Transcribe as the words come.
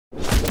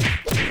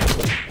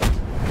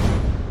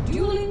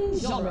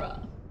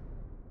genre.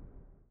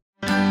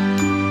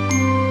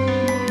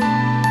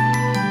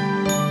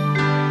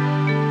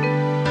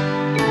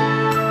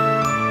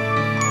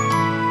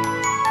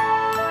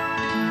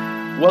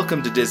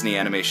 Welcome to Disney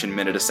Animation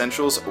Minute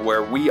Essentials,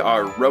 where we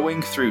are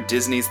rowing through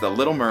Disney's The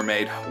Little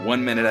Mermaid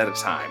 1 minute at a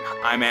time.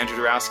 I'm Andrew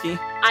Dorowski.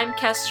 I'm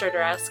Kestra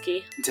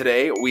Dorowski.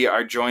 Today we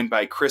are joined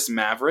by Chris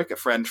Maverick, a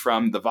friend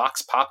from the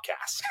Vox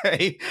Popcast.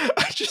 Hey,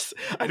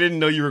 I didn't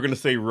know you were going to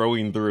say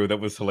rowing through.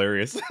 That was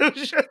hilarious.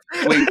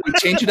 we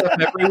change it up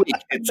every week.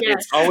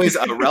 It's always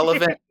a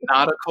relevant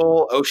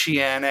nautical,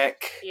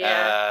 oceanic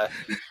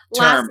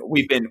term.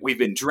 We've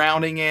been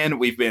drowning in.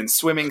 We've been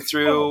swimming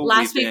through.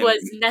 Last week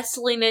was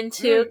nestling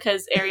into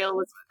because Ariel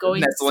was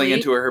nestling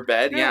into her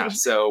bed. Yeah,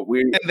 so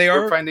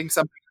we're finding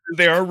something.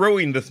 They are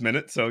rowing this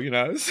minute, so you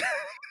know.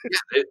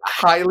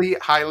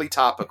 highly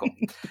topical.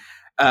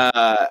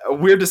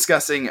 We're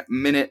discussing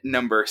minute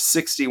number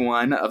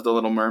 61 of The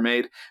Little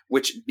Mermaid,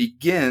 which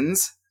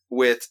begins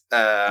with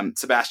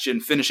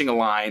Sebastian finishing a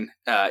line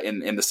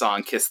in the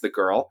song Kiss the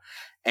Girl,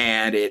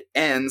 and it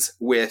ends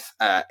with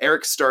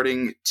Eric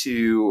starting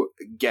to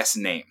guess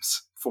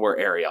names for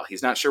Ariel.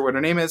 He's not sure what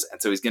her name is,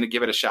 and so he's going to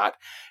give it a shot.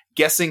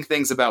 Guessing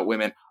things about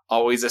women,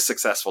 always a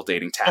successful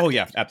dating tactic. Oh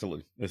yeah,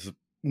 absolutely.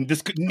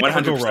 This could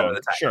never go wrong. Of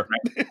the time, sure.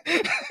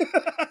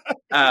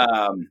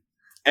 Right?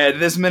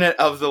 And this minute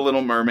of The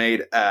Little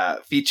Mermaid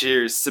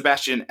features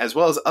Sebastian as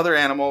well as other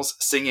animals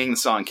singing the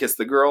song Kiss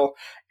the Girl.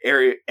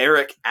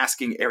 Eric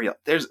asking Ariel.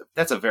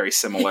 That's a very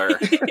similar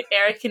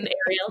Eric and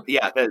Ariel.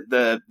 Yeah,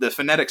 the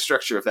phonetic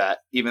structure of that,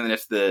 even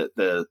if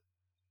the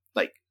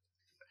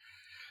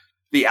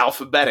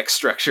alphabetic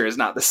structure is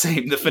not the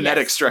same, the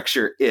phonetic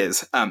structure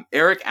is.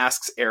 Eric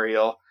asks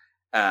Ariel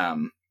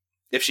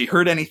if she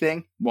heard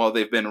anything while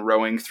they've been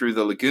rowing through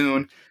the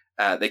lagoon.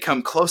 They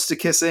come close to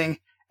kissing,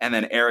 and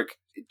then Eric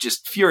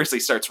just furiously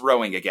starts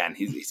rowing again.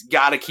 He's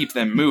got to keep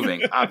them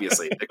moving,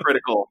 obviously.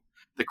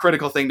 The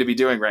critical thing to be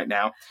doing right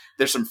now.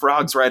 There's some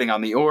frogs riding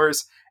on the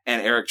oars,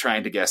 and Eric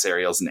trying to guess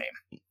Ariel's name.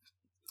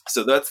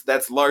 So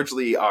that's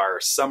largely our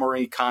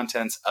summary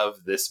contents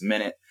of this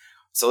minute.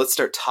 So let's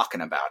start talking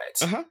about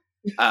it. Uh-huh.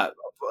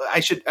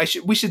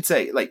 We should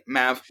say, like,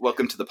 Mav,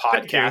 welcome to the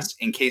podcast.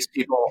 In case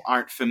people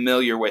aren't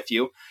familiar with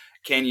you,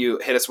 can you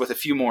hit us with a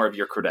few more of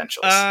your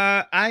credentials?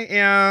 I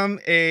am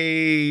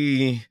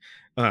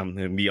I'm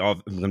going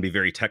to be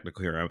very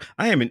technical here.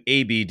 I am an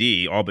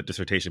ABD, all but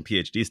dissertation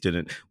PhD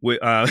student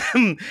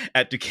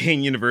at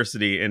Duquesne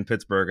University in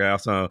Pittsburgh. I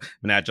also am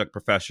an adjunct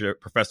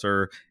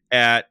professor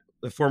at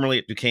formerly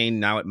at Duquesne,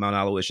 now at Mount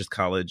Aloysius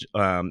College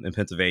in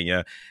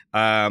Pennsylvania.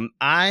 Most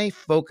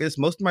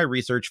of my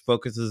research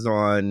focuses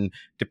on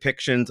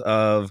depictions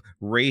of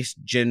race,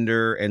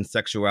 gender, and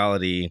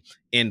sexuality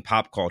in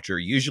pop culture.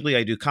 Usually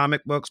I do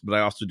comic books, but I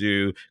also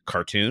do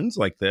cartoons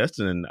like this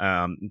and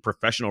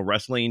professional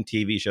wrestling,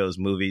 TV shows,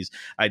 movies.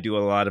 I do a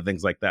lot of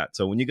things like that.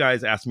 So when you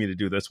guys asked me to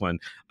do this one,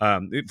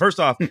 first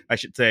off, I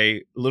should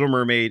say Little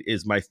Mermaid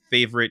is my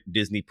favorite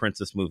Disney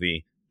princess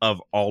movie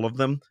of all of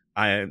them.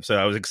 So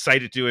I was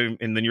excited to,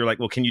 and then you're like,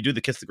 well, can you do the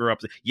Kiss the Girl?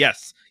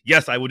 Yes,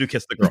 I will do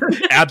Kiss the Girl.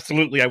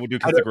 Absolutely, I will do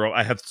Kiss the Girl.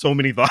 I have so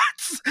many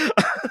thoughts.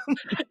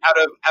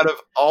 out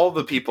of all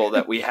the people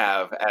that we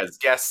have as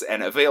guests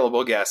and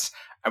available guests,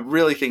 I'm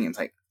really thinking, it's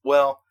like,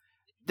 well,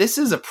 this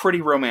is a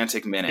pretty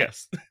romantic minute.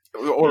 Yes.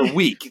 Or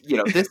week.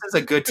 This is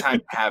a good time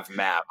to have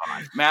Mav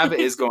on. Mav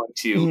is going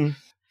to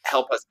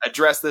help us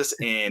address this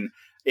in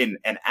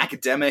an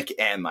academic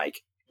and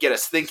like get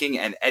us thinking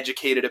and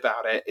educated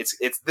about it.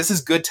 This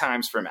is good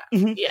times for Matt.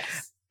 Mm-hmm.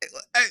 Yes.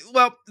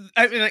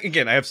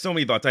 Again, I have so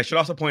many thoughts. I should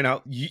also point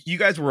out you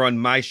guys were on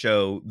my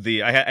show.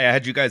 I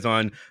had you guys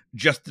on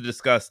just to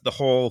discuss the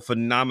whole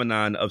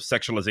phenomenon of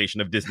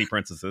sexualization of Disney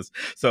princesses.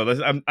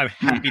 So I'm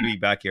happy to be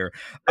back here.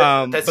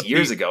 That's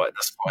years ago at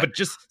this point. But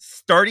just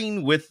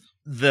starting with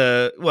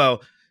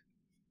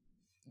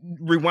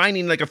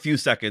rewinding like a few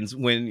seconds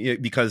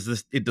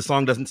because the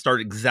song doesn't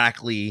start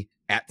exactly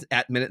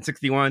at minute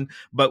 61,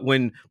 but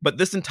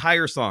this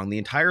entire song, the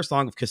entire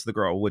song of Kiss the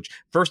Girl, which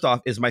first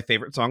off is my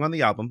favorite song on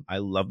the album. I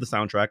love the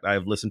soundtrack. I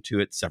have listened to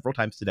it several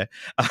times today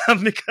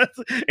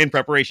because in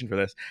preparation for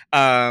this.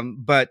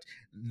 But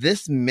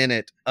this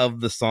minute of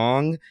the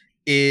song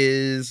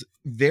is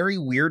very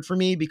weird for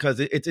me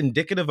because it's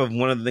indicative of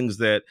one of the things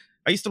that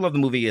I used to love the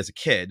movie as a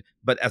kid,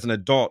 but as an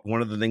adult,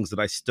 one of the things that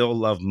I still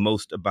love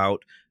most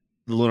about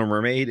The Little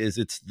Mermaid is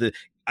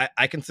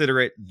I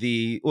consider it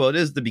it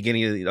is the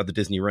beginning of the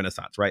Disney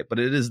Renaissance, right? But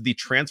it is the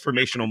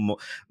transformational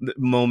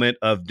moment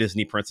of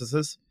Disney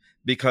princesses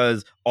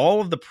because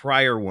all of the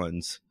prior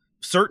ones,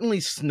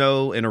 certainly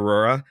Snow and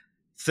Aurora,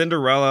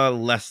 Cinderella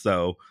less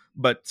so,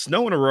 but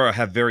Snow and Aurora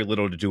have very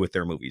little to do with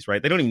their movies,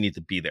 right? They don't even need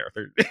to be there.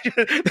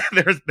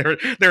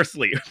 They're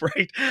asleep,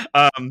 right?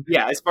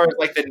 As far as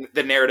like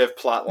the narrative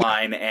plot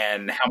line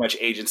and how much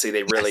agency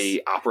they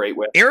really operate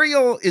with.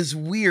 Ariel is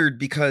weird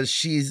because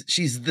she's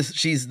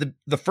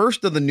the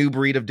first of the new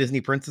breed of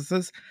Disney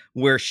princesses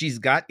where she's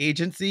got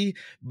agency,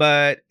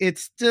 but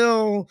it's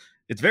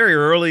very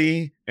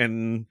early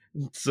and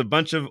it's a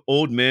bunch of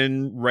old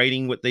men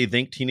writing what they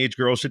think teenage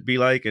girls should be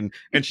like, and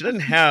she doesn't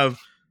have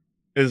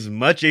as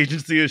much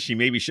agency as she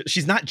maybe should.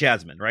 She's not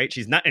Jasmine, right?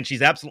 She's not, and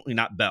she's absolutely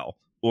not Belle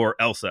or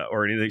Elsa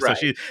or anything.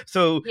 Right.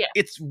 So Yeah.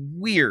 it's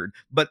weird.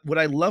 But what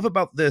I love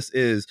about this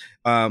is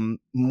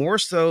more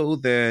so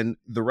than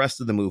the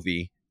rest of the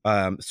movie.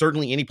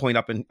 Certainly any point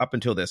up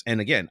until this.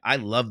 And again, I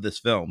love this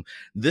film.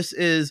 This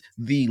is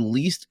the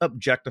least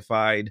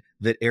objectified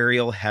that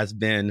Ariel has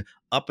been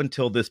up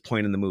until this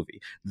point in the movie.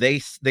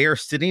 They are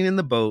sitting in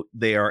the boat.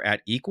 They are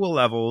at equal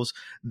levels.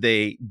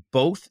 They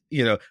both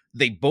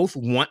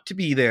want to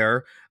be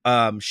there.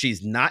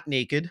 She's not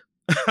naked.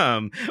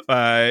 And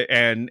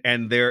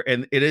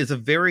it is a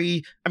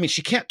very, I mean,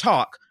 she can't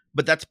talk,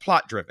 but that's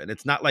plot driven.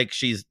 It's not like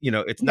she's,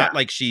 not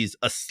like she's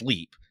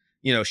asleep.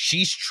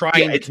 She's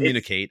trying to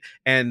communicate,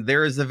 and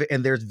there's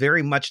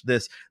very much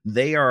this.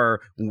 They are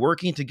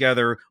working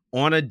together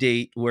on a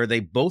date where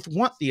they both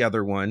want the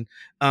other one.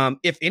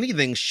 If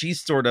anything,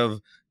 she's sort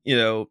of,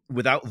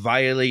 without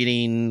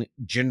violating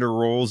gender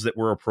roles that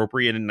were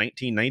appropriate in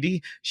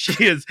 1990,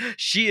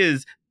 she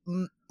is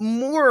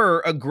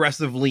more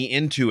aggressively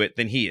into it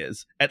than he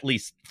is, at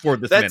least for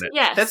this minute.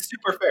 Yes. That's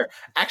super fair.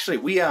 Actually,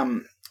 we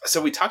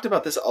talked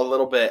about this a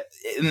little bit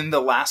in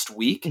the last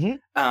week.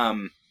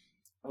 Mm-hmm.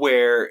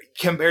 Where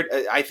compared,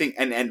 I think,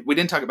 and we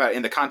didn't talk about it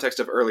in the context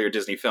of earlier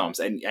Disney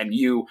films, and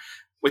you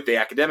with the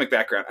academic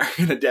background are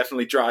going to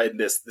definitely draw in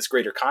this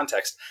greater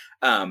context.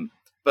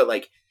 But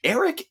like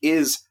Eric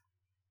is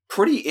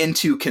pretty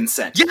into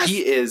consent. Yes!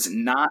 He is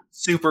not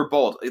super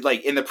bold.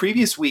 Like in the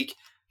previous week,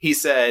 he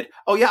said,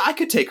 "Oh yeah, I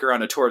could take her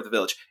on a tour of the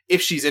village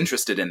if she's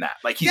interested in that."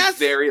 Like he's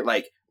very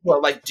like,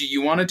 well, like, do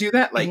you want to do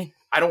that? Like. Mm-hmm.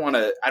 I don't want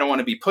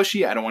to be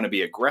pushy. I don't want to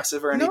be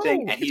aggressive or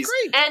anything. No, and he's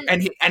great.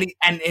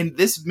 And in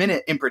this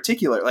minute in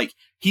particular, like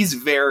he's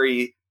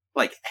very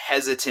like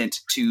hesitant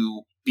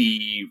to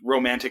be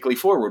romantically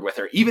forward with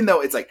her, even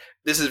though it's like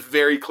this is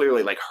very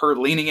clearly like her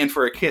leaning in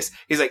for a kiss.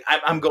 He's like,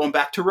 I'm going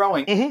back to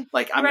rowing. Mm-hmm.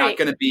 Like I'm not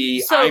going to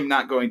be. I'm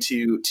not going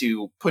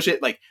to push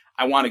it. Like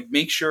I want to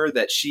make sure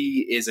that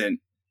she isn't.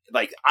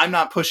 Like, I'm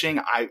not pushing.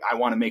 I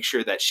want to make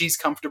sure that she's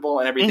comfortable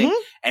and everything.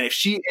 Mm-hmm. And if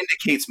she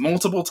indicates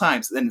multiple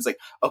times, then it's like,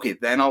 okay,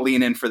 then I'll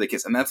lean in for the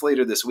kiss. And that's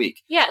later this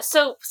week. Yeah.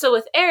 So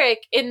with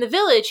Eric in the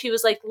village, he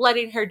was like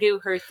letting her do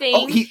her thing.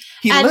 Oh, he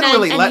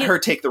literally let her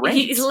take the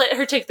reins. He let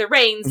her take the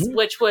reins, mm-hmm.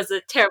 which was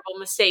a terrible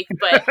mistake.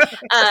 But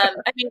I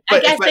mean,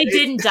 I guess they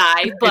didn't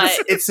die. But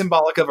it's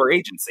symbolic of her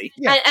agency.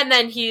 Yeah. And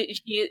then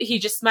he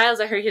just smiles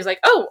at her. He's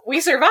like, "Oh,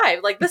 we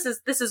survived. Like this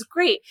is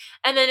great."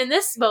 And then in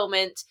this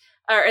moment.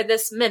 Or in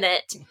this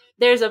minute,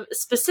 there's a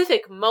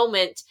specific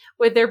moment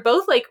where they're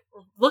both like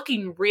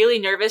looking really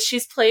nervous.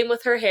 She's playing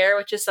with her hair,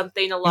 which is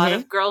something a lot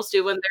of girls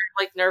do when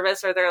they're like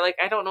nervous or they're like,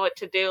 I don't know what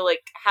to do. Like,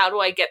 how do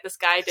I get this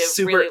guy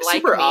to really like me?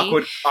 Super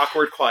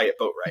awkward, quiet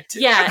boat ride too.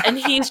 Yeah, and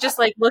he's just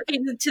like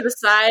looking to the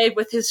side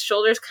with his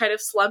shoulders kind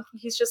of slumped. And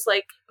he's just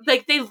like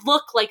they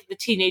look like the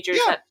teenagers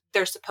that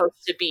they're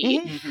supposed to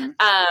be.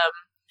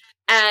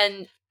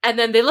 And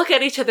then they look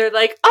at each other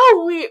like,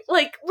 oh,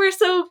 we're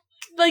so.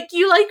 Like,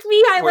 you like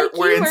me, I like you,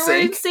 we're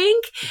in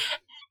sync.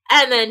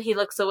 And then he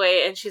looks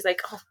away and she's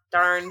like, oh,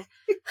 darn.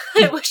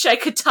 I wish I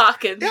could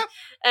talk. And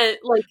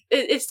like,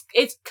 it's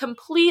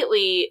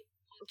completely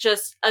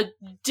just a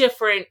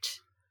different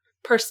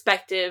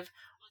perspective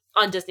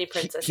on Disney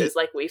princesses,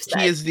 like we've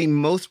said. He is the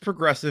most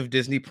progressive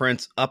Disney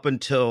prince up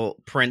until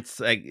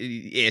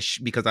Prince-ish,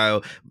 because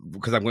I'm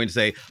going to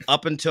say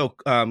up until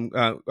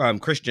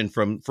Christian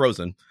from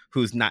Frozen,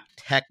 who's not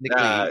technically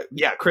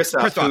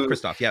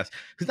Kristoff, yes,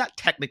 who's not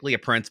technically a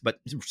prince, but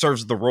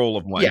serves the role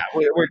of one. Yeah,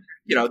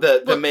 we're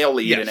the male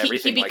lead and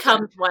everything. He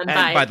becomes like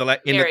one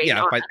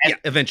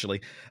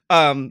eventually.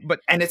 And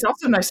it's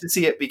also nice to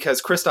see it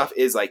because Kristoff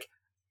is like,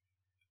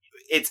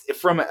 it's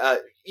from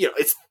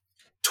it's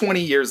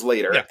 20 years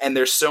later, and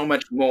there's so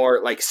much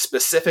more like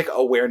specific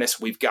awareness.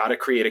 We've got to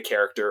create a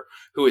character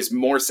who is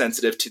more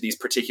sensitive to these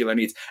particular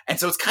needs. And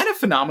so it's kind of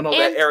phenomenal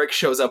that Eric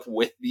shows up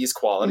with these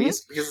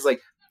qualities because it's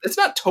like, it's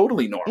not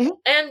totally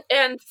normal.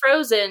 And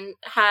Frozen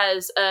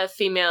has a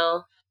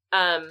female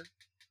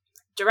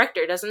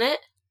director, doesn't it?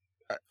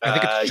 I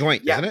think it's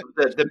joint, isn't it?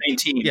 The main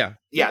team.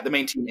 Yeah, the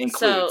main team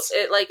includes. So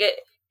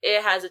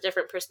it has a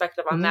different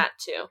perspective on that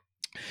too.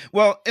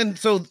 Well, and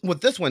so with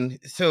this one,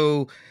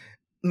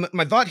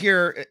 my thought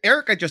here,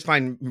 Eric, I just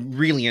find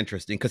really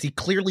interesting because he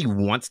clearly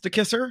wants to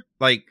kiss her,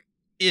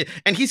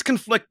 and he's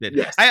conflicted.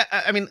 Yes.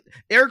 I mean,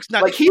 Eric's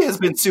not like, he has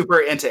been super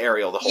into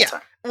Ariel the whole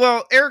time.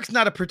 Well, Eric's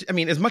not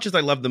as much as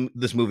I love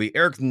this movie,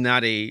 Eric's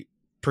not a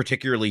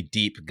particularly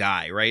deep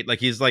guy, right? Like,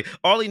 he's like,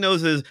 all he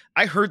knows is,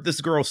 I heard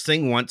this girl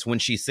sing once when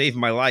she saved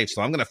my life,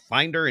 so I'm going to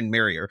find her and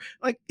marry her.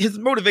 Like, his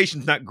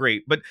motivation's not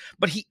great, but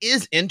he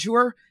is into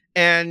her.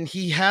 And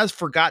he has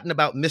forgotten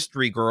about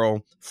Mystery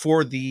Girl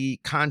for the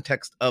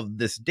context of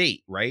this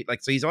date, right?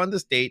 Like, so he's on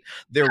this date,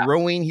 they're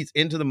rowing, he's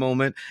into the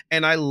moment.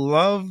 And I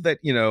love that,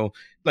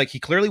 like, he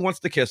clearly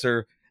wants to kiss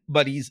her,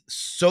 but he's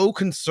so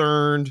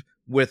concerned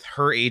with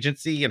her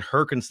agency and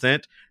her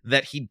consent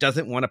that he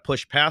doesn't want to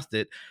push past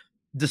it,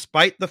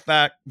 despite the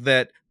fact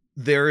that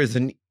there is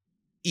an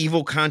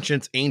evil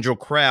conscience angel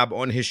crab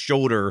on his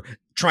shoulder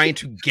trying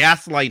to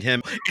gaslight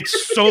him.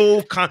 It's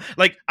so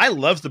like, I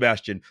love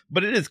Sebastian,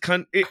 but it is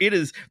it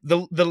is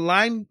the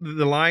line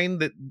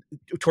that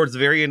towards the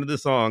very end of the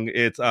song,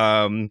 it's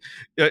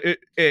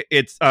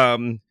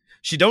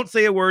she don't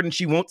say a word and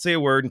she won't say a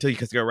word until you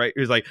kiss her, right?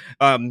 It's like,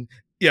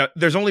 yeah,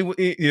 there's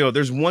only,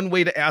 there's one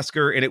way to ask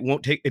her and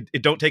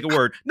it don't take a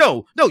word.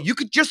 No, you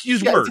could just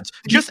use words.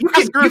 Just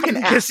ask her if I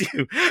can kiss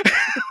you.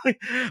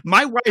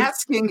 My wife.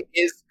 Asking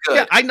is good.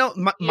 Yeah, I know.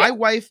 My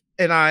wife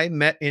and I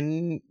met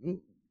in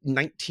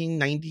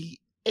 1998.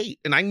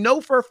 And I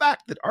know for a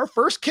fact that our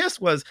first kiss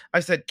was, I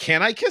said,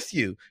 "Can I kiss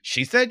you?"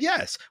 She said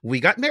yes. We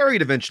got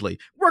married eventually.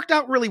 Worked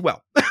out really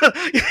well.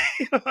 The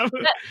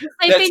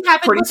same thing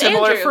happened pretty with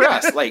similar Andrew. for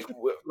us. Like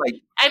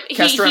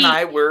Kester and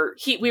I were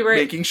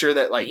making sure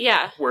that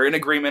we're in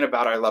agreement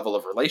about our level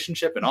of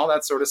relationship and all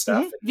that sort of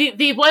stuff. Mm-hmm.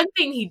 The one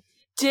thing he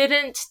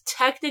didn't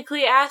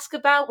technically ask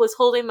about was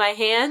holding my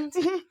hand.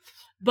 Mm-hmm.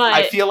 But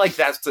I feel like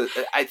that's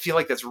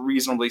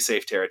reasonably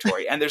safe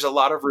territory, and there's a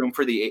lot of room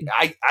for the.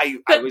 I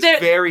was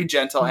very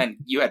gentle, and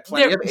you had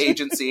plenty of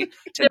agency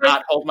to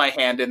not hold my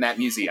hand in that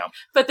museum.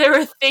 But there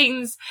were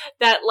things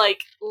that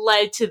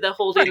led to the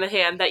holding the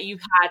hand that you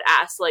had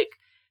asked,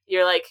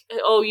 you're like,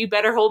 "Oh, you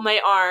better hold my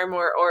arm,"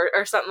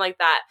 or something like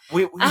that.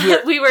 We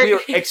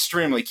were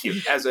extremely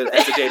cute as a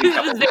dating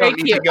couple. We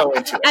don't need to go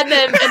into it. And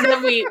then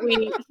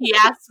he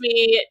asked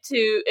me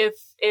to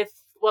if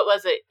what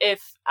was it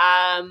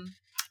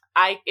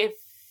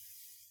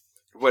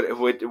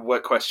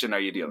what question are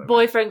you dealing with?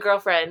 Boyfriend,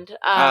 girlfriend.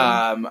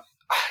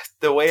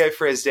 The way I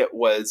phrased it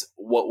was,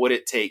 what would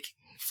it take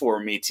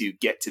for me to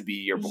get to be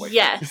your boyfriend?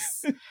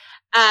 Yes.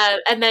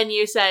 And then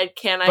you said,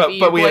 "Can I be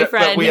your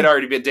boyfriend?" But we had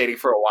already been dating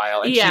for a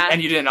while, and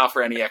and you didn't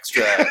offer any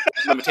extra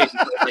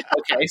limitations. Like,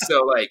 okay,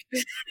 so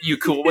you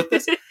cool with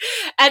this?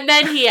 And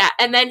then he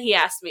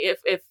asked me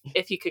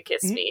if he could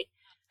kiss me.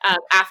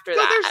 After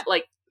that,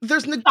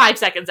 there's 5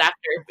 seconds after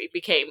we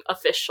became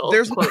official,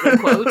 quote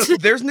unquote.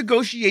 There's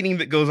negotiating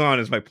that goes on,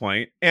 is my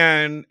point,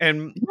 and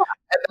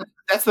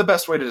that's the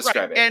best way to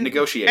describe it. And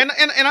negotiate. And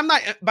I'm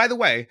not. By the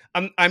way,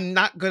 I'm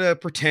not gonna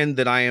pretend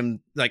that I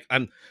am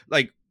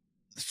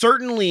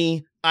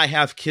certainly I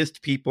have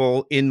kissed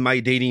people in my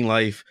dating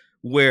life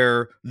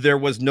where there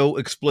was no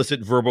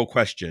explicit verbal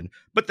question,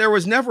 but there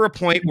was never a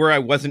point where I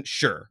wasn't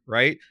sure.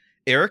 Right?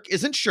 Eric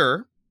isn't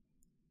sure.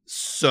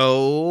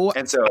 So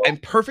I'm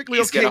perfectly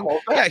okay.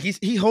 Yeah,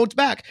 he holds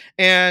back,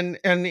 and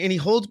he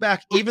holds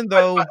back even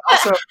though. But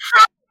also,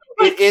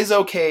 it is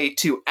okay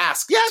to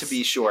ask to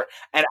be sure,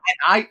 and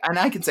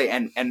I can say,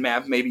 and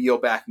Mav, maybe you'll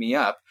back me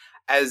up,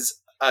 as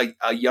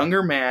a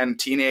younger man,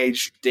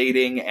 teenage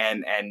dating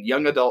and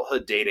young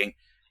adulthood dating,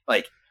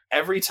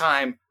 every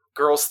time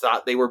girls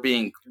thought they were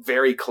being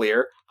very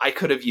clear, I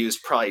could have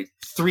used probably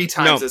 3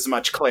 times as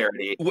much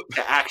clarity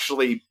to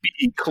actually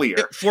be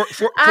clear. For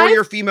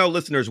your female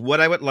listeners,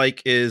 what I would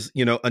like is,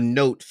 a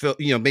note,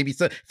 maybe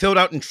filled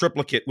out in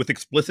triplicate with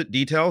explicit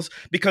details,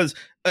 because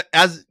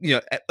as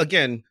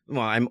again,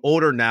 well, I'm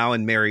older now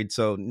and married,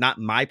 so not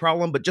my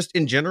problem, but just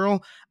in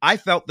general, I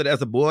felt that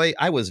as a boy,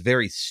 I was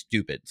very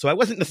stupid. So I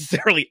wasn't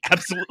necessarily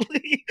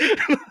absolutely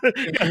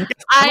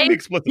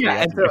explicit.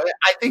 Yeah, and so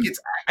I think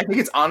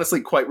it's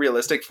honestly quite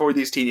realistic for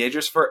these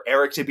teenagers for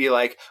Eric to be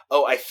like,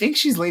 "Oh, I think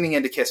she's leaning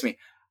in to kiss me."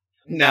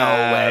 No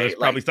way. There's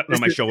probably something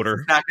on my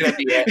shoulder. Not going to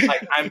be it.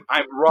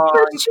 I'm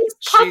wrong. She's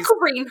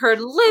puckering her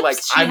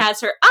lips. She has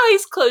her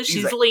eyes closed.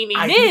 She's leaning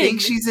in. I think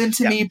she's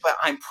into me, but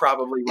I'm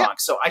probably wrong.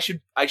 So I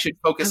should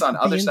focus on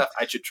other stuff.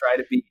 I should try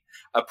to be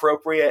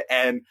appropriate,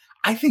 and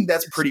I think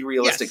that's pretty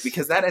realistic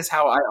because that is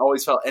how I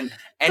always felt. And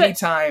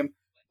anytime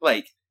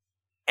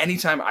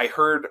I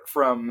heard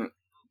from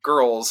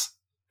girls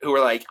who were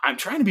like, "I'm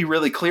trying to be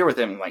really clear with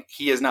him,"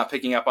 he is not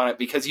picking up on it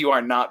because you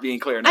are not being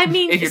clear enough. I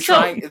mean, if you're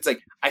trying, it's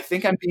I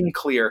think I'm being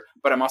clear,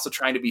 but I'm also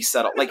trying to be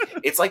subtle.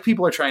 It's like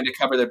people are trying to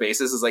cover their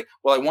bases. It's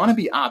well, I want to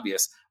be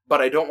obvious, but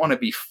I don't want to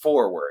be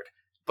forward.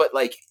 But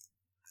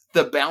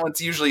the balance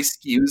usually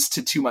skews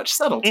to too much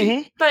subtlety.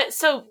 Mm-hmm. But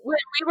so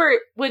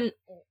when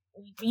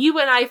you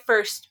and I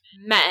first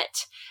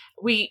met,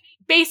 we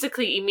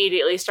basically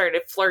immediately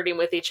started flirting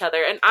with each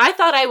other, and I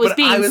thought I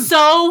was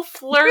so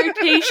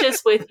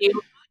flirtatious with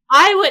you.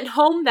 I went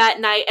home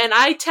that night and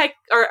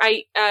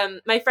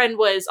my friend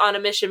was on a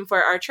mission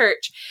for our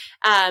church.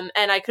 And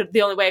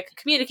the only way I could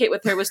communicate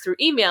with her was through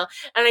email.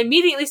 And I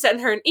immediately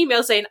sent her an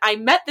email saying, "I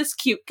met this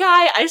cute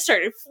guy. I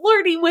started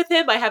flirting with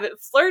him. I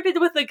haven't flirted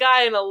with a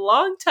guy in a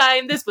long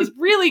time. This was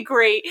really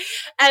great."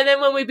 And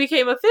then when we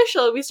became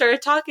official, we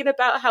started talking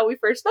about how we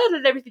first met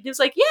and everything. It was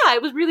like, "Yeah,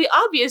 it was really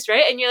obvious,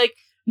 right?" And you're like,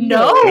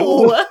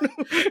 "No."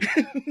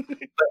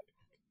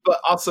 But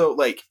also,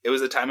 it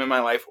was a time in my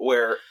life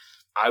where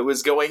I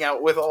was going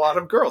out with a lot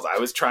of girls. I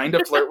was trying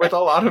to flirt with a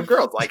lot of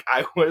girls.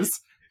 I was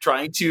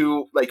trying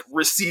to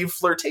receive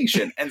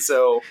flirtation. And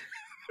so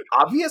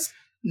obvious,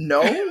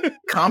 no,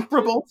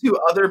 comparable to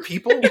other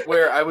people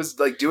where I was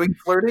doing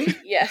flirting.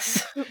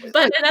 Yes.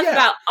 But enough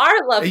about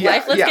our love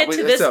life. Let's get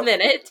to this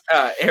minute.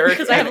 Eric,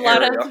 because I have a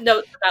lot of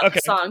notes about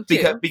the song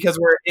too. Because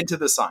we're into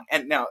the song.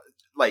 And now,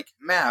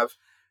 Mav,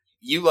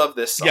 you love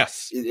this song.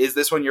 Yes. Is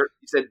this one you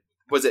said,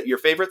 was it your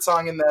favorite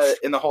song in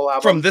the whole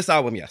album? From this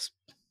album, yes.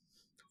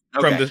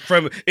 Okay.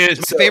 It is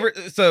my favorite.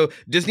 So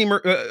Disney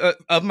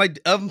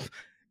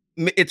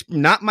it's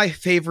not my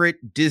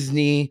favorite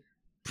Disney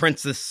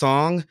princess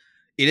song.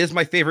 It is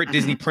my favorite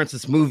Disney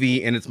princess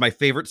movie, and it's my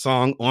favorite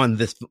song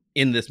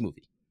in this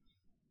movie.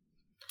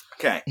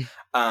 Okay.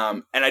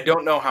 And I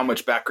don't know how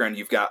much background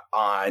you've got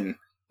on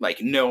like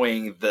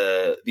knowing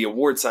the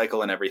award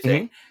cycle and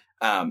everything.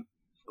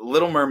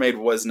 Little Mermaid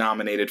was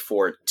nominated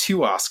for 2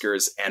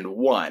 Oscars and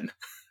won.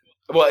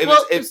 Well, it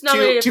was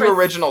two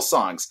original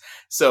songs.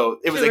 So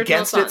it was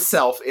against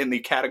itself in the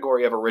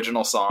category of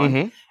original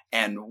song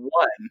and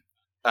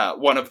won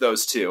one of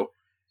those 2.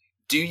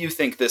 Do you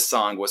think this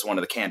song was one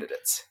of the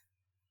candidates?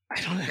 I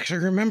don't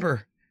actually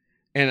remember.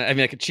 And I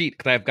mean, I could cheat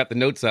because I've got the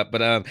notes up,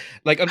 but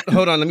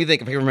hold on, let me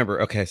think if I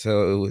remember. Okay,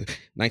 so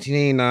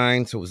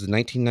 1989, so it was the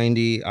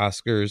 1990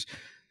 Oscars.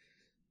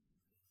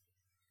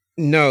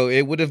 No,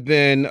 it would have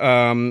been.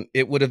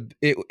 It would have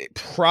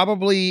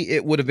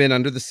been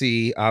Under the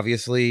Sea,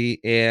 obviously,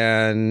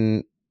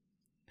 and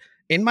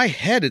in my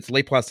head, it's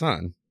Les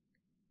Poissons.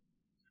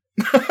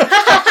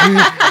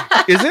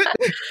 Is it?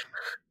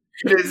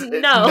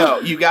 No,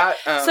 you got.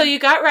 So you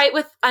got right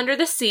with Under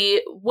the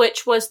Sea,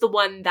 which was the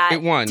one that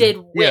did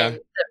win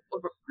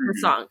the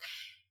song.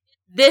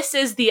 This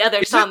is the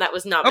other song that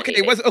was nominated.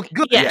 Okay, it was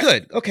good. Yes.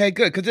 Good. Okay,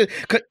 good. And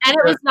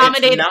it was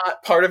nominated. It's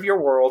not Part of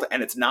Your World,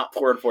 and it's not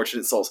Poor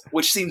Unfortunate Souls,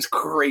 which seems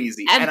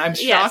crazy. And I'm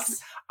shocked.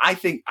 Yes. I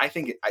think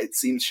it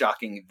seems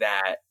shocking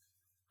that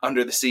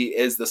Under the Sea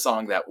is the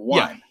song that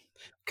won,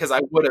 because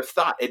I would have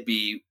thought it'd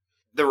be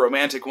the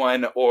romantic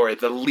one or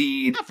the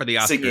lead for the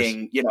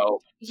singing,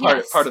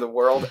 part of the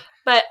world.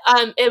 But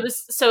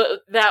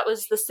that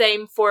was the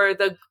same for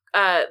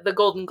the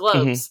Golden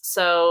Globes.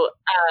 So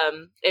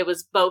it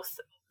was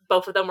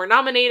both of them were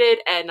nominated,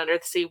 and Under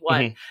the Sea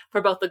won for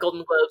both the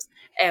Golden Globes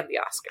and the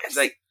Oscars. It's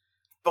like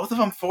both of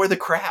them for the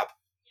crab.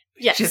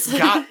 Yes, just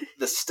got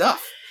the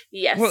stuff.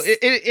 Yes. Well,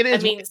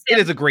 it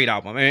is a great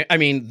album. I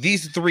mean,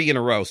 these 3 in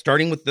a row,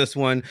 starting with this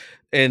one,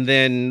 and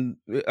then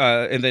Beauty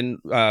and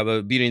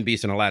the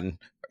Beast and Aladdin,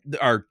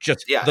 are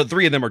just the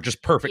 3 of them are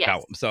just perfect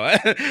albums. So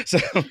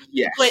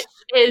yes, which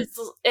is,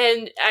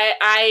 and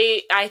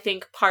I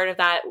think part of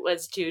that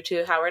was due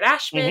to Howard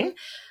Ashman,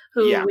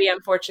 who we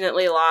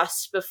unfortunately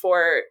lost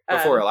before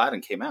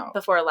Aladdin came out.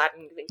 Before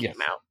Aladdin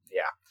came out.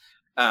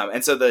 Yeah.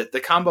 And so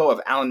the combo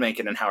of Alan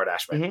Menken and Howard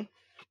Ashman,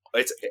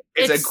 it's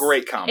a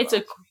great combo. It's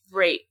a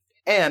great.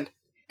 And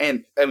I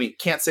mean,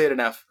 can't say it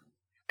enough.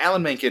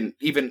 Alan Menken,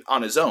 even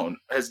on his own,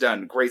 has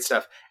done great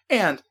stuff.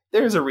 And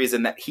there's a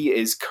reason that he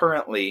is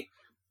currently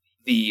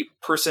the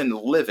person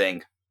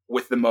living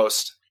with the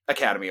most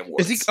Academy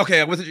Awards. Is he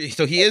okay?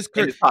 So he is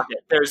in his pocket.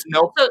 There's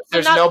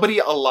nobody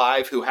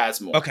alive who has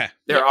more. Okay,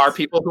 there are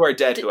people who are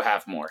dead who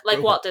have more,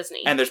 like Walt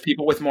Disney, and there's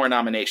people with more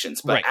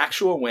nominations. But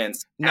actual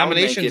wins,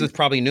 nominations is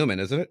probably Newman,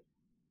 isn't it?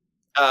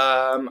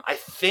 I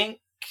think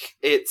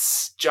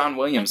it's John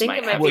Williams. I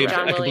can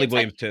believe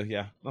Williams too.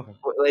 Yeah, okay.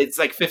 It's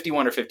like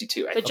 51 or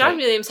 52. But John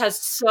Williams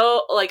has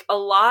a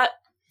lot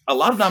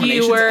of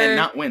nominations and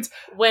not wins.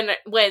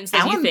 Wins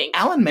than you think.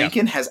 Alan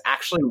Menken has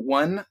actually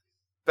won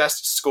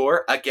Best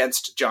Score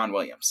against John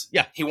Williams.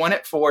 Yeah. He won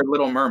it for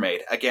Little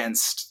Mermaid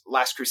against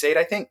Last Crusade,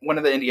 I think, one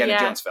of the Indiana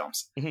Jones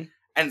films. And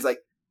it's like,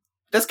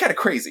 that's kind of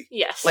crazy.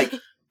 Yes. Like,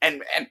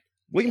 and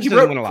Williams he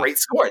wrote a great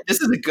score.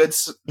 This is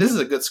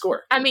a good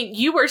score. I mean,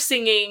 you were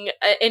singing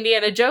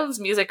Indiana Jones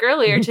music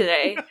earlier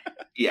today.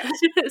 Yes.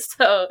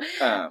 So,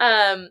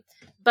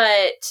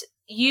 but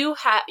you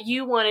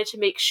wanted to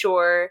make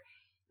sure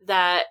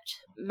that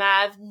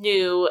Mav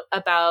knew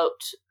about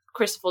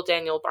Christopher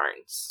Daniel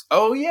Barnes.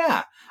 Oh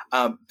yeah.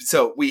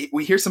 So we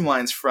hear some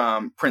lines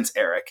from Prince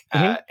Eric,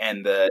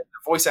 and the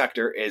voice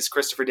actor is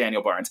Christopher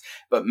Daniel Barnes.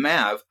 But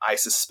Mav, I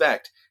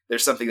suspect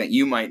there's something that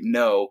you might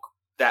know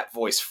that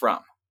voice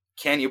from.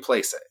 Can you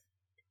place it?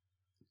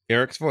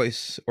 Eric's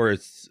voice, or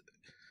it's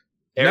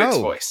Eric's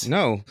voice?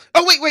 No.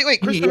 Oh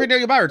wait! Christopher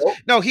Daniel Barnes.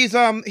 No, he's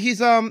Superman,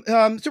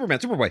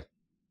 Superboy,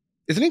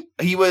 isn't he?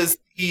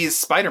 He's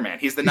Spider-Man.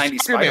 He's the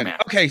 90s Spider-Man.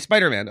 Okay,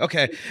 Spider-Man.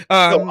 Okay.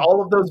 So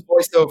all of those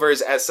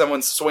voiceovers as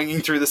someone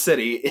swinging through the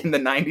city in the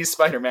 90s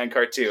Spider-Man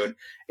cartoon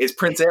is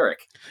Prince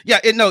Eric. Yeah,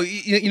 you know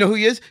who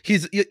he is?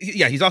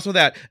 He's also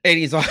that, and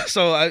he's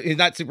also he's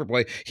not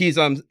Superboy.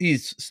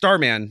 He's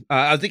Starman.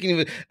 I was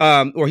thinking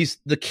or he's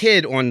the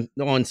kid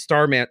on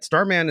Starman.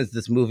 Starman is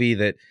this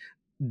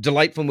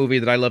delightful movie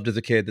that I loved as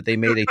a kid that they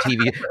made a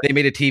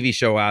TV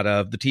show out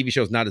of. The TV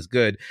show is not as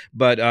good,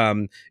 but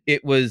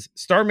it was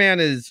Starman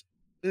is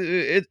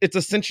it's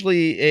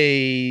essentially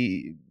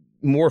a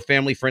more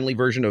family friendly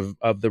version of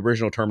the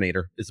original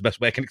Terminator is the best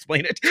way I can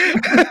explain it.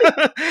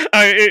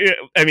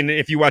 I mean,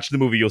 if you watch the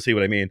movie, you'll see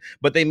what I mean,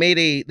 but they made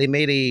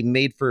a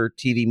made for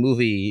TV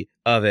movie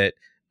of it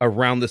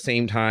around the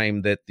same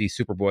time that the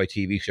Superboy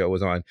TV show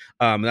was on.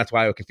 And that's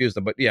why I confused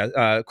them. But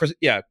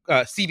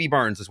C.B.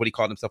 Barnes is what he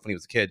called himself when he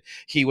was a kid.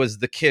 He was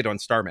the kid on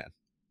Starman.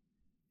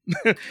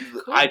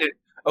 I did.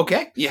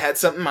 Okay. You had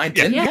something I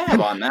didn't have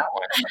on that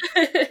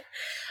one.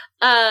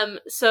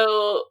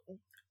 So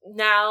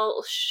now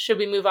should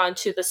we move on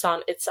to the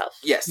song itself?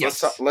 Yes.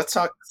 Let's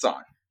talk the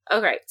song.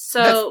 Okay,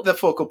 so that's the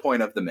focal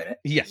point of the minute.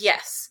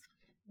 Yes.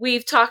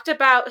 We've talked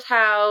about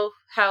how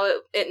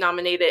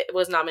it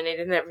was nominated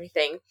and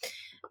everything.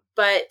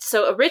 But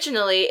so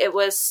originally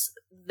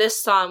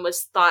this song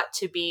was thought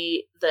to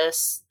be the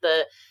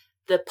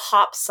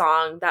pop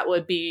song that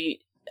would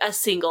be a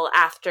single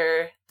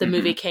after the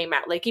movie came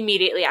out, like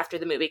immediately after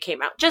the movie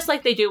came out, just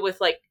like they do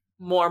with like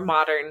more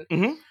modern.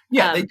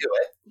 Yeah, they do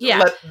it.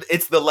 Yeah,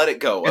 it's the Let It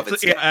Go of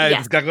it's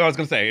exactly what I was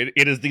going to say.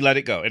 It is the Let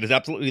It Go. It is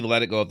absolutely the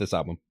Let It Go of this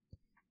album.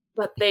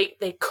 But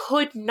they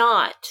could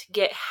not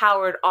get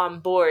Howard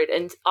on board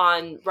and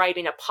on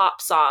writing a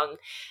pop song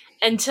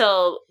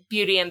until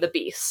Beauty and the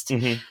Beast.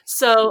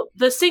 So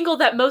the single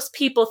that most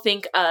people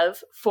think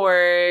of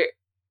for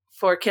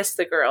Kiss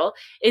the Girl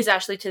is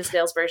Ashley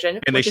Tisdale's version,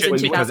 which is in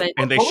 2007.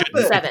 And they shouldn't.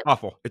 It's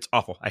awful. It's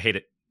awful. I hate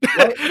it.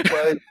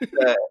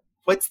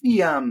 What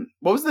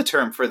was the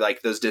term for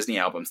like those Disney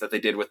albums that they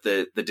did with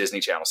the Disney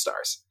Channel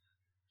stars?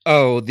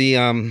 Oh,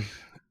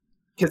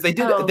 because they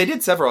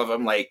did several of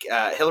them. Like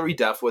Hilary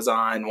Duff was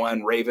on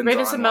one. Raven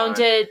Simone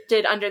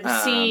did Under the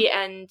Sea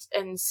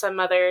and some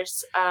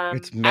others.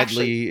 It's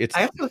medley.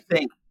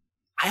 Actually,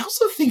 I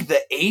also think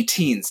the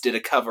A-Teens did a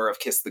cover of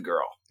Kiss the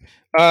Girl.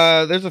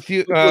 There's a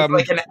few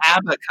like an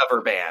ABBA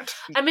cover band.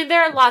 I mean,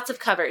 there are lots of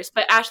covers,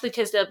 but Ashley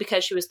Tisdale,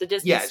 because she was the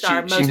Disney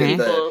star, most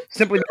people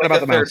Simply Mad About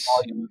the Mouse.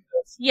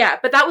 Yeah,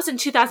 but that was in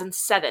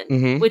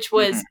 2007, which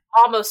was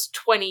almost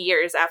 20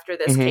 years after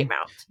this came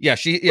out. Yeah,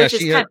 she kind of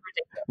ridiculous.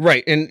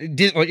 Right, and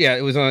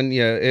it was on.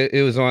 Yeah,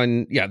 it was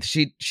on. Yeah,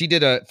 she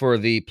did for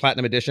the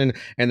Platinum Edition,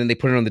 and then they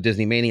put it on the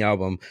Disney Mania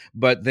album.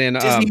 But then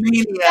Disney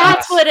Mania.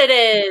 That's what it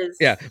is.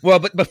 Yeah, well,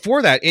 but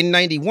before that, in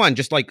 '91,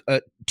 just like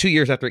 2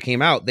 years after it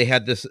came out, they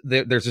had this.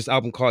 There's this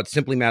album called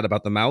Simply Mad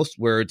About the Mouse,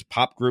 where it's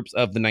pop groups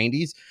of the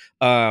 '90s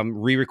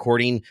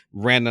re-recording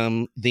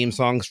random theme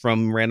songs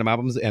from random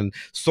albums. And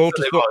Soul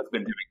to Soul, always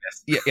been doing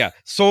this. Yeah,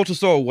 Soul to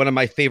Soul, one of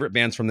my favorite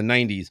bands from the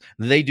 '90s.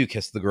 They do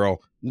Kiss the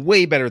Girl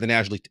way better than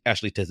Ashley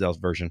Tisdale's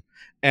version.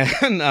 And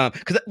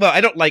because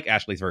I don't like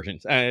Ashley's version.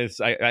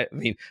 I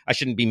mean, I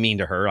shouldn't be mean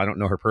to her. I don't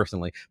know her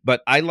personally,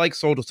 but I like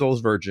Soul to Soul's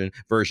version.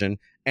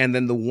 And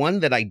then the one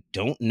that I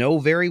don't know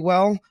very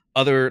well,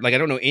 I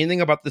don't know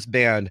anything about this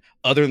band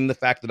other than the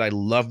fact that I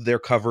love their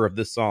cover of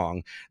this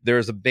song.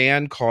 There's a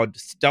band called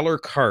Stellar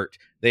Cart.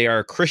 They are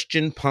a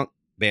Christian punk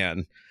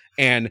band,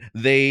 and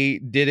they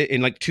did it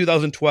in like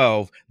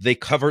 2012. They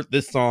covered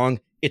this song.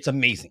 It's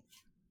amazing.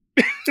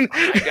 We'll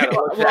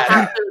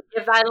have to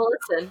give that a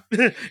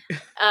listen.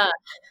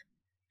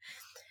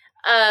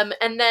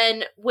 And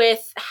then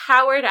with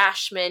Howard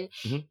Ashman,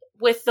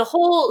 with the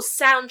whole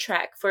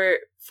soundtrack for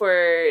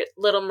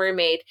Little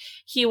Mermaid,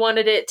 he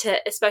wanted it to,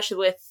 especially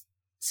with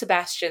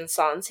Sebastian's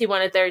songs, he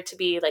wanted there to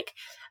be like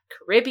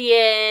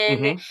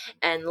Caribbean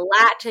and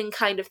Latin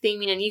kind of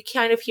theming, and you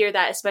kind of hear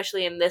that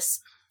especially in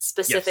this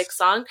specific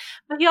song.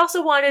 But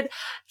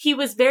he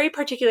was very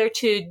particular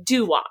to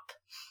doo-wop.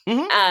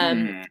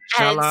 And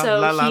so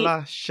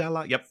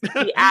yep.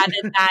 he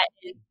added that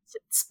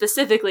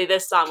specifically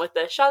this song with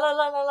the shala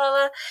la la la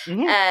la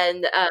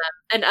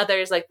and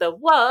others like the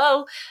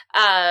whoa.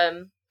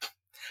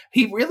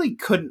 He really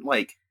couldn't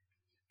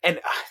and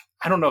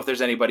I don't know if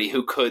there's anybody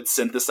who could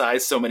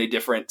synthesize so many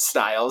different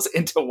styles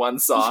into one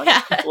song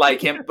like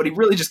him, but he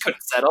really just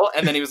couldn't settle.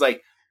 And then he was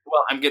like,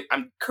 "Well,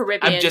 I'm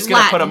Caribbean, I'm just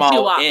going to put them all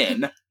doo-wop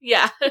in.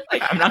 Yeah,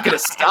 like I'm not going to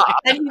stop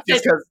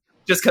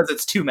just because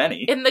it's too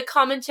many." In the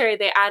commentary,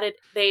 they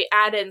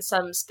add in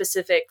some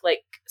specific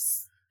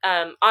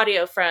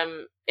audio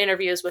from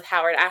interviews with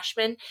Howard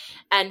Ashman,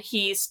 and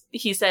he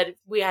said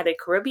we added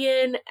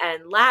Caribbean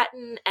and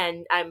Latin,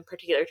 and I'm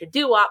particular to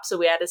doo-wop, so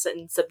we added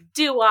some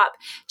doo-wop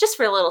just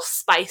for a little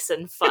spice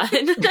and fun.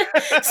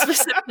 That's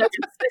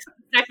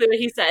exactly what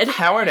he said.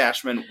 Howard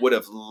Ashman would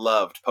have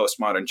loved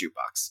Postmodern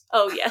Jukebox.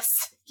 Oh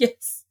yes.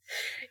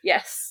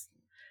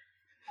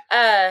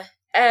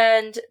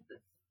 And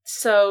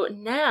so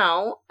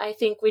now I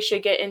think we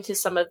should get into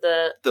some of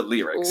the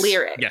lyrics.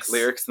 Yes.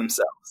 Lyrics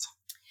themselves.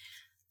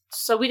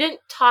 So we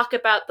didn't talk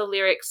about the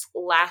lyrics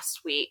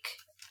last week.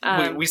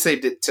 We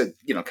saved it to,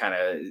 kind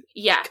of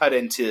cut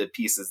into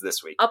pieces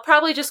this week. I'll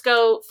probably just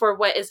go for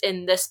what is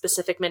in this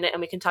specific minute, and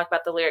we can talk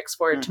about the lyrics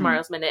for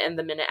tomorrow's minute and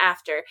the minute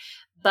after.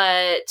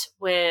 But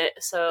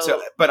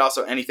but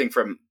also anything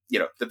from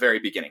the very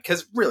beginning,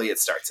 because really it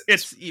starts.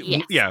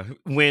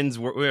 Winds,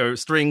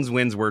 strings,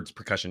 winds, words,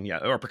 percussion,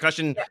 or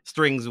percussion,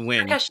 strings,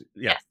 winds, percussion,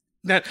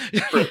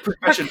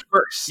 percussion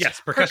first.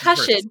 Yes,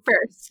 percussion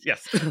first.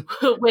 Yes,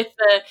 with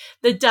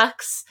the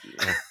ducks,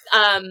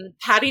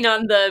 patting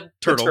on the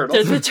turtle.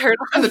 The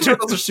turtle. And the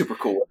turtles are super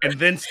cool. And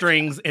then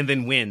strings, and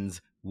then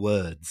winds,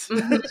 words.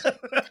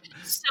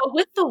 So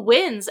with the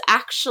winds,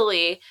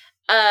 actually,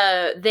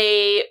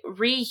 they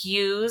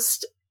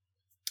reused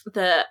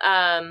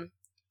the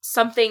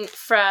something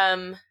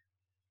from.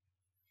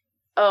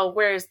 Oh,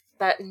 where's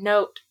that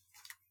note?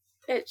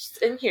 It's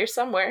in here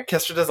somewhere.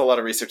 Kestra does a lot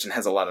of research and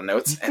has a lot of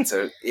notes, and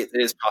so it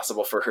is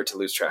possible for her to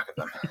lose track of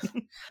them.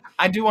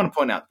 I do want to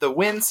point out the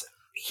winds.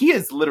 he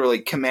is literally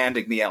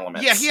commanding the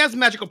elements. Yeah, he has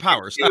magical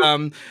powers.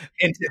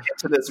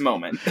 Into this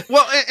moment.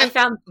 Well, and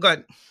go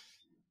ahead.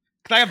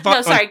 I have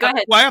thoughts go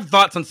ahead. Well, I have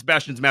thoughts on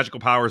Sebastian's magical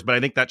powers, but I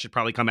think that should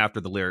probably come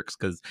after the lyrics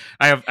because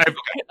I have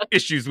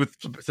issues with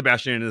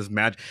Sebastian and his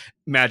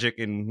magic,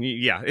 and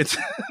yeah, it's.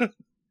 All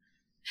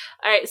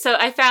right, so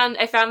I found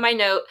my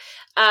note.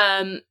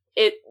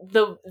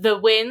 The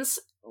winds.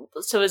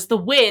 So is the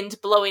wind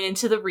blowing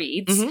into the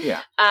reeds? Mm-hmm.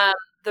 Yeah.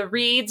 The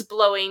reeds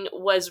blowing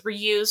was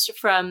reused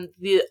from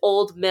the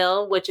old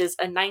mill, which is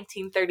a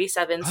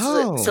 1937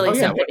 Silly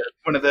Symphony.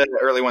 One of the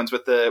early ones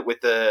with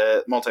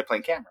the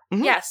multiplane camera.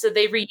 Mm-hmm. Yeah, so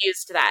they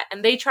reused that,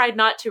 and they tried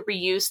not to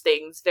reuse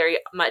things very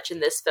much in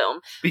this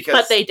film,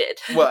 but they did.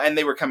 Well, and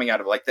they were coming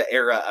out of like the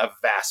era of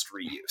vast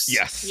reuse.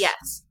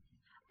 Yes.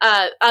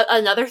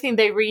 Another thing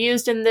they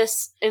reused in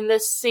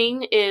this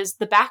scene is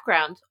the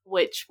background,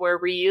 which were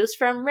reused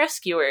from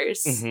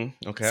Rescuers.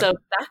 Mm-hmm. Okay. So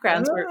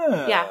backgrounds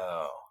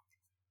were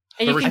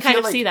and you can kind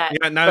of see that.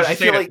 Yeah, now I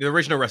feel like the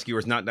original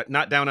Rescuers, not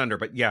Down Under,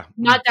 but yeah,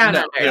 not Down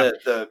Under.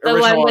 The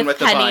original one with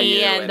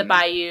Penny and the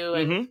Bayou.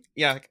 And... Mm-hmm.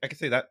 Yeah, I can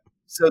see that.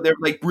 So they're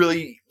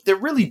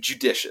really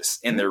judicious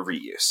in their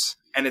reuse,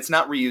 and it's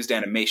not reused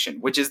animation,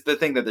 which is the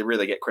thing that they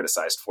really get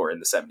criticized for in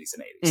the 70s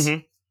and 80s.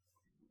 Mm-hmm.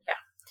 Yeah.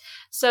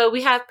 So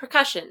we have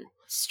percussion,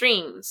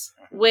 strings,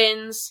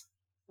 winds,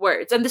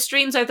 words, and the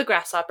strings are the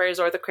grasshoppers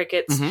or the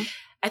crickets. Mm-hmm.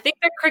 I think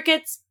they're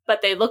crickets,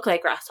 but they look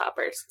like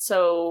grasshoppers,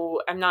 so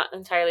I'm not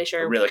entirely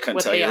sure. I really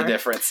couldn't tell you the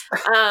difference.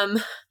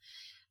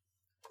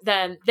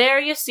 Then there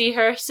you see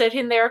her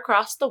sitting there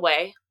across the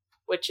way,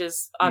 which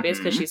is obvious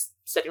because she's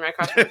sitting right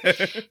across.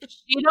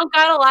 She don't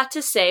got a lot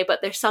to say, but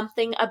there's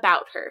something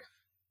about her,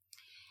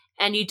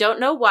 and you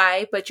don't know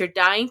why, but you're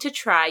dying to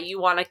try.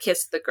 You want to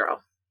kiss the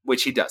girl,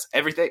 which he does.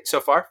 Everything so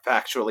far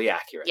factually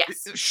accurate.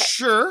 Yes, okay.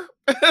 Sure.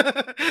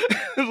 A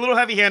little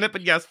heavy-handed,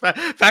 but yes,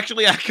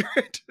 factually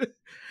accurate.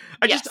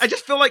 I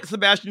just feel like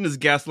Sebastian is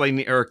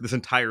gaslighting Eric this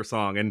entire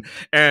song,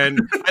 and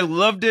I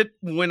loved it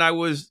when I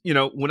was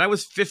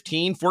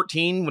 15,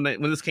 14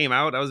 when this came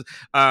out.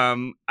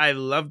 I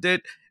loved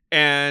it,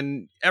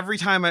 and every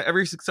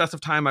successive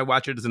time I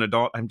watch it as an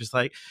adult, I'm just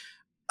like,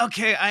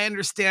 okay, I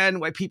understand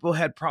why people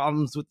had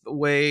problems with the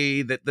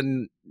way that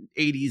the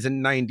 80s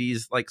and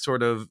 90s like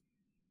sort of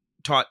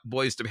taught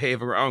boys to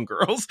behave around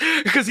girls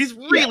because he's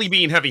really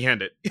being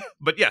heavy-handed.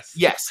 But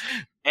yes,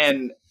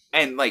 and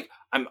like.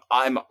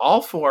 I'm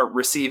all for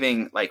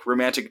receiving like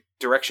romantic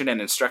direction and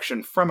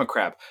instruction from a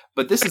crab,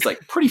 but this is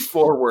like pretty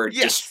forward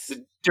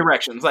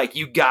directions. Like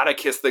you gotta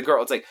kiss the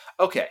girl. It's like,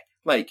 okay,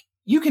 like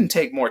you can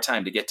take more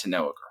time to get to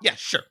know a girl. Yeah,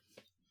 sure.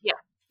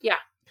 Yeah.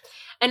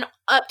 And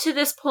up to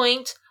this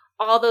point,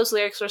 all those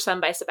lyrics were sung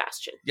by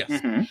Sebastian. Yes.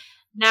 Mm-hmm.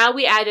 Now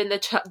we add in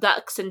the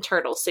ducks and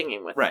turtles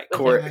singing with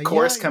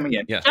chorus coming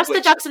in. Yeah. Just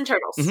the ducks and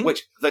turtles. Mm-hmm.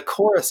 Which the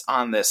chorus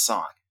on this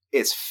song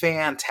is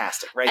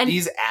fantastic, right? And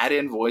these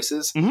add-in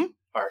voices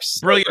are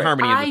so brilliant great.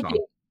 harmony in the song.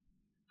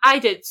 I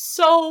did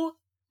so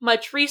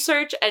much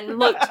research and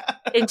looked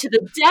into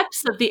the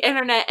depths of the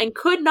internet and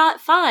could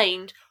not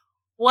find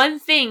one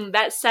thing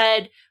that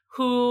said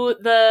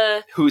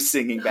who's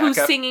singing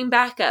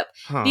backup.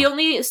 Huh. The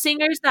only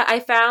singers that I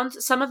found,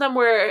 some of them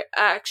were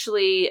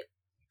actually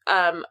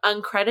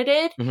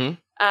uncredited,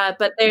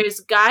 but there's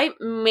Guy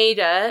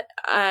Maida,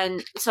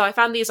 and so I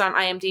found these on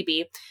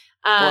IMDb.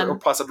 Or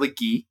possibly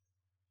Guy.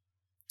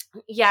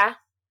 Yeah.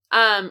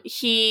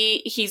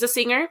 He's a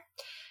singer.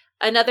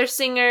 Another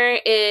singer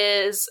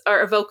or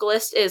a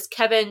vocalist is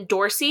Kevin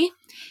Dorsey.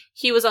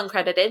 He was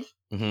uncredited.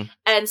 Mm-hmm.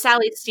 And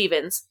Sally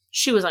Stevens,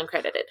 she was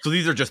uncredited. So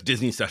these are just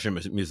Disney session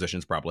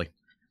musicians, probably.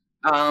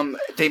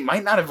 They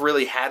might not have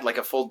really had like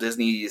a full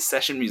Disney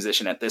session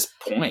musician at this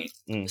point.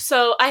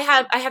 So I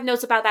have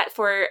notes about that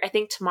for I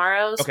think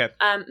tomorrow's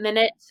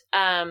minute.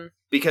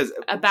 Because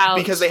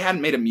they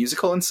hadn't made a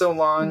musical in so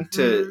long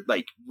to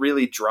like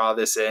really draw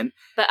this in.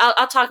 But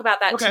I'll talk about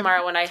that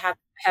tomorrow when I have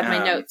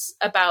my notes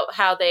about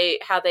how they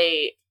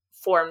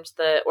formed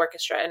the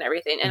orchestra and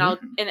everything. And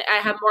I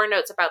have more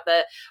notes about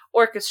the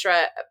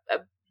orchestra,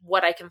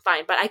 what I can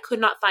find, but I could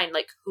not find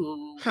like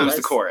who's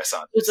the chorus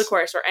on who's the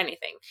chorus or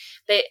anything.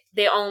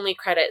 They only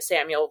credit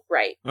Samuel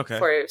Wright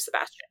for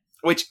Sebastian.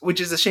 Which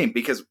is a shame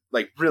because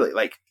like really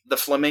like the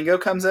flamingo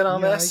comes in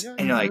on this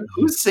and you're like,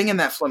 who's singing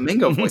that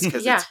flamingo voice?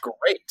 Because it's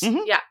great.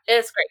 Mm-hmm. Yeah,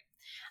 it's great.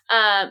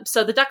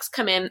 So the ducks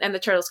come in and the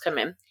turtles come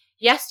in.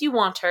 Yes, you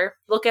want her.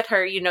 Look at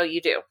her. You know you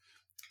do.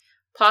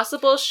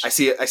 Possible. I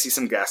see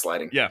some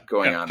gaslighting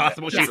going on.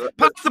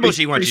 Possible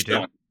she wants you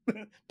to.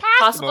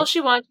 Possible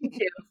she wants you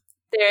to.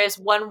 There is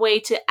one way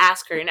to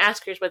ask her, and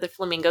ask her is where the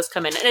flamingos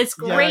come in, and it's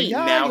great.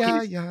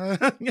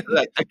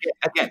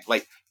 Again,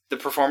 like the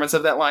performance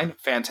of that line,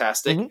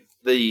 fantastic. Mm-hmm.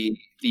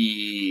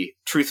 The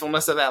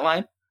truthfulness of that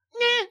line,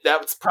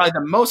 that's probably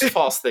the most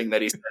false thing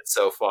that he said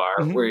so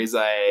far. Where he's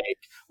like,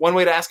 one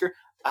way to ask her,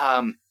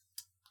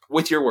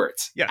 with your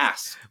words. Yes.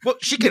 Ask. Well,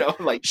 she can,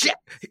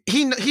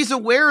 he's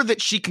aware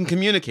that she can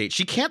communicate.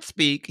 She can't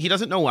speak. He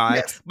doesn't know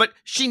why, but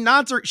she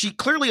nods her. She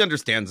clearly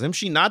understands him.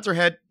 She nods her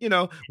head.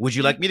 Would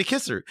you like me to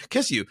kiss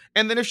you?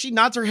 And then if she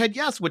nods her head,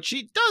 yes, which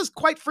she does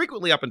quite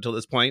frequently up until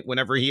this point,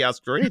 whenever he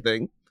asks for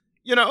anything,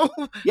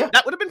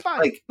 that would have been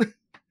fine.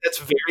 That's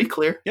very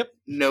clear. Yep.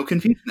 No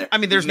confusion there. I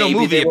mean, there's no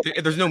movie.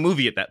 There's no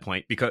movie at that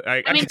point because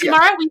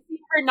tomorrow we see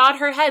her nod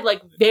her head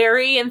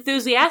very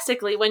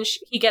enthusiastically when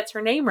he gets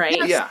her name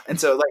right. Yeah, and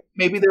so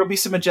maybe there will be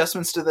some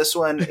adjustments to this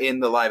one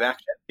in the live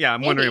action. Yeah,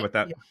 I'm wondering about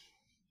that.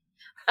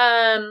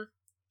 Yeah.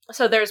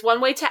 So there's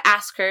one way to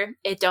ask her.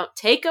 It don't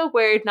take a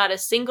word, not a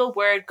single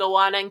word. Go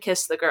on and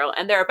kiss the girl,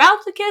 and they're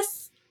about to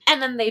kiss,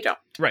 and then they don't.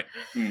 Right.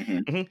 Mm-hmm.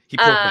 Mm-hmm. He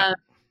broke that.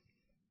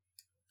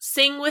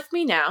 Sing with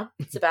me now,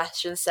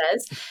 Sebastian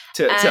says.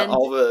 to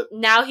all the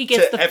now he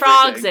gets the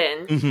frogs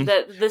in. Mm-hmm.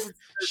 This is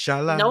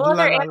no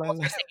other animals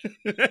are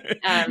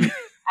singing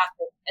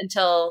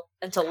until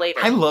later.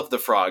 I love the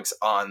frogs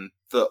on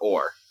the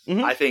oar.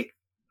 Mm-hmm. I think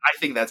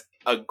that's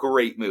a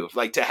great move.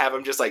 To have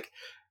them just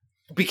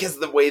because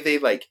the way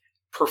they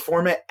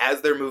perform it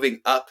as they're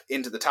moving up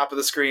into the top of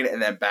the screen and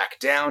then back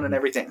down and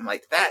everything. I'm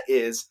that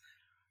is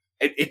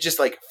it just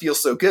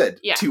feels so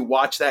good to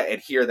watch that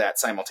and hear that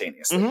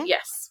simultaneously. Mm-hmm.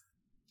 Yes.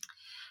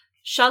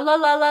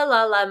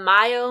 Sha-la-la-la-la-la,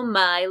 my oh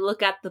my,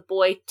 look at the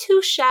boy,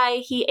 too shy,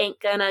 he ain't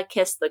gonna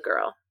kiss the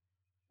girl.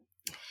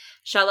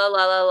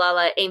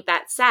 Sha-la-la-la-la-la, ain't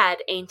that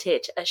sad, ain't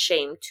it a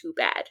shame, too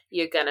bad,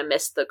 you're gonna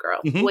miss the girl.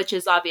 Mm-hmm. Which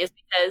is obvious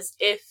because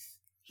if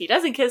he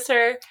doesn't kiss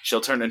her,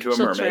 she'll turn into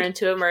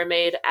a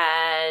mermaid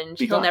and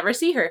he'll never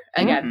see her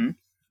again. Mm-hmm.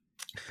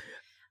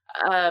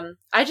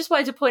 I just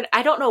wanted to point,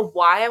 I don't know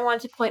why I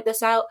wanted to point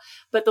this out,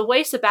 but the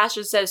way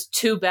Sebastian says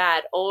too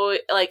bad,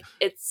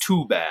 it's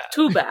too bad.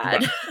 Too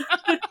bad.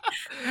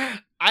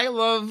 I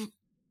love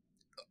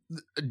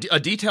a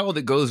detail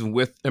that goes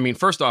with,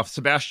 first off,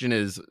 Sebastian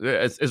is,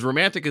 as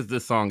romantic as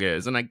this song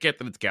is, and I get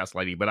that it's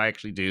gaslighting, but I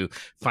actually do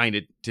find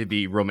it to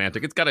be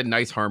romantic. It's got a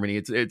nice harmony.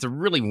 It's a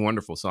really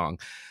wonderful song.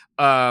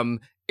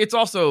 It's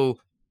also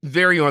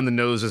very on the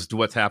nose as to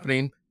what's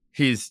happening.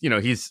 He's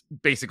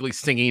basically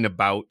singing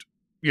about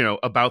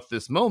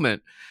this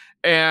moment.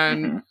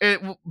 And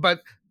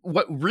but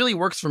what really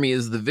works for me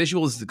is the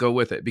visuals that go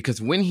with it,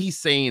 because when he's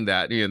saying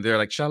that, they're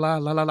like, sha-la,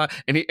 la, la, la,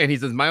 and he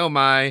says, my, oh,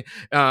 my,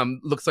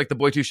 looks like the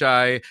boy too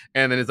shy.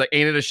 And then it's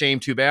ain't it a shame,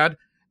 too bad.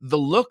 The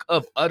look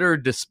of utter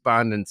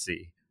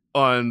despondency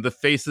on the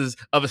faces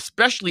of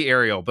especially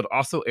Ariel, but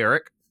also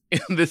Eric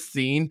in this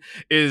scene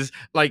is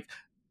one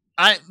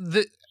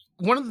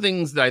of the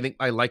things that I think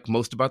I like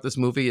most about this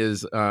movie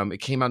is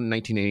it came out in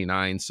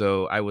 1989.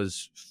 So I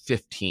was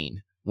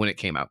 15 when it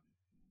came out.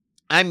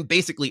 I'm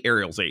basically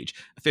Ariel's age,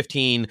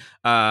 15.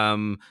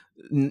 I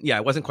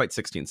wasn't quite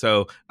 16.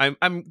 So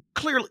I'm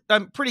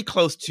pretty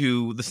close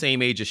to the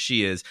same age as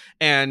she is.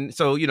 And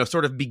so,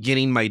 sort of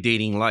beginning my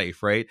dating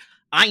life, right?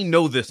 I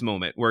know this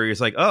moment where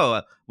he's like,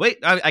 oh, wait,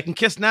 I can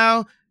kiss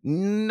now.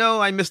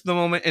 No, I missed the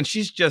moment. And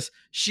she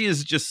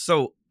is just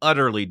so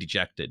utterly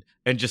dejected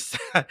and just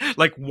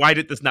why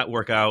did this not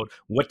work out?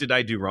 What did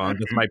I do wrong?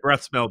 Does my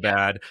breath smell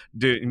bad?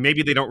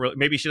 Maybe they don't really,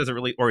 maybe she doesn't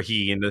really, or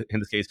he in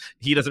this case,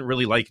 he doesn't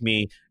really like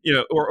me,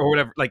 or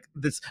whatever.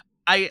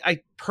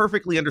 I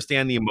perfectly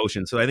understand the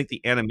emotion. So I think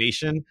the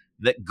animation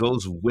that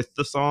goes with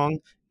the song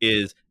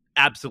is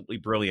absolutely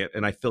brilliant.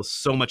 And I feel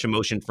so much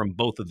emotion from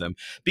both of them,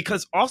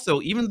 because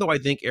also, even though I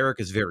think Eric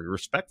is very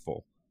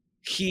respectful,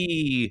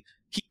 he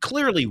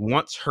clearly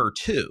wants her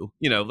too,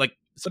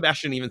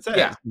 Sebastian even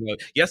says,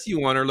 yes, you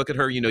want her. Look at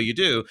her. You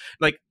do.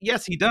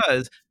 Yes, he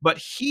does. But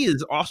he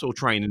is also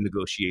trying to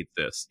negotiate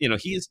this.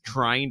 He is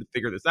trying to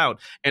figure this out.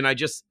 And I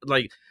just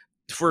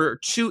for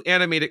two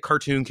animated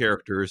cartoon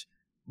characters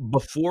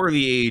before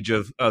the age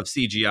of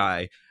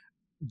CGI,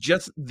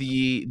 just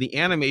the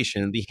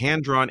animation, the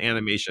hand-drawn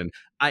animation,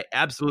 I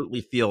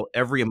absolutely feel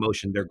every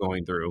emotion they're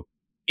going through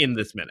in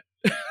this minute.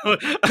 I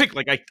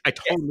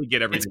totally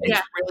get everything.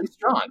 It's really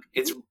strong.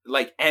 It's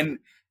and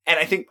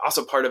I think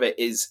also part of it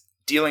is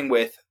dealing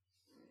with,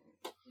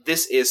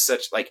 this is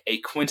such a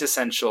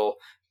quintessential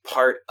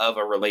part of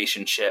a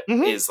relationship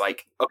is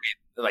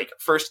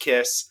first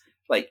kiss,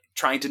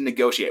 trying to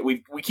negotiate.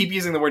 We keep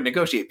using the word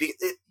negotiate,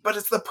 but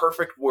it's the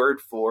perfect word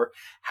for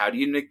how do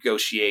you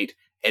negotiate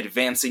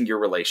advancing your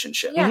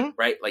relationship,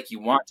 right? You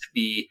want to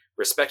be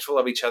respectful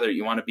of each other.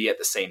 You want to be at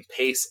the same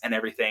pace and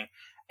everything.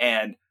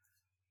 And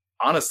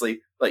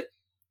honestly,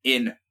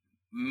 in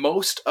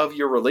most of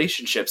your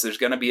relationships, there's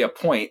going to be a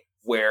point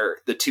where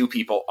the two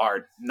people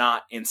are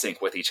not in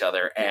sync with each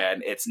other,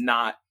 and it's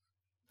not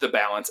the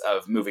balance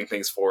of moving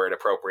things forward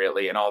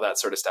appropriately and all that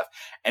sort of stuff.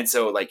 And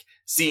so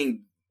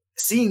seeing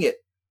it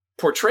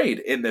portrayed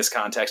in this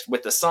context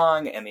with the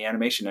song and the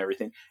animation and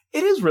everything,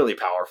 it is really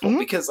powerful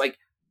because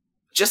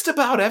just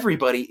about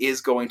everybody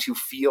is going to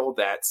feel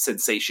that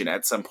sensation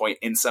at some point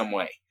in some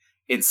way,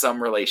 in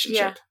some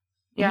relationship.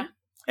 Yeah.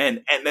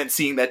 And then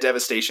seeing that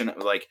devastation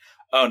of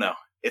oh no,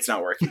 it's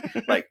not working.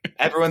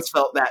 Everyone's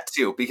felt that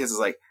too, because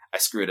it's I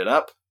screwed it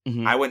up.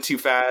 I went too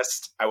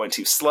fast. I went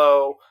too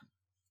slow.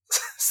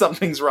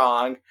 Something's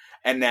wrong.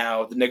 and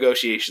now the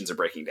negotiations are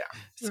breaking down.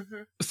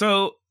 Mm-hmm.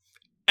 So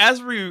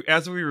as we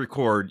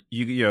record,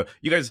 you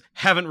guys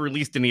haven't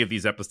released any of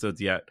these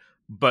episodes yet,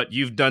 but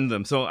you've done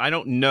them. So I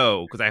don't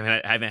know, because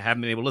I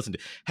haven't been able to listen to.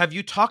 Have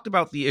you talked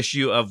about the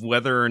issue of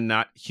whether or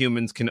not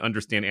humans can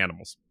understand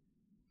animals?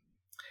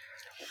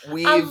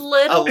 We have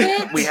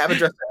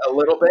addressed it a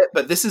little bit,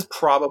 but this is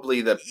probably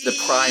the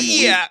prime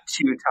week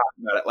to talk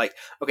about it. Like,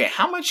 okay,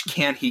 how much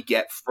can he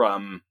get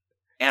from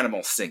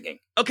animals singing?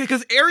 Okay,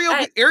 because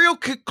Ariel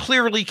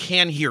clearly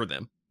can hear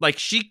them. Like,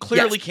 she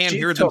clearly can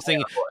hear them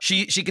singing.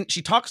 She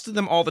talks to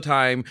them all the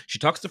time. She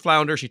talks to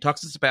Flounder. She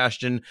talks to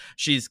Sebastian.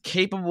 She's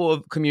capable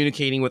of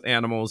communicating with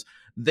animals.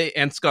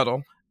 And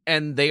Scuttle,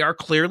 and they are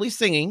clearly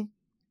singing.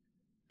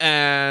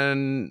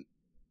 And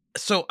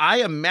so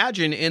I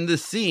imagine in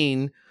this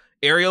scene,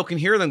 Ariel can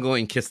hear them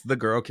going, kiss the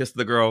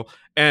girl,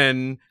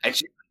 and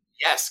she,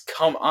 yes,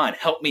 come on,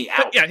 help me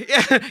out.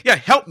 Yeah,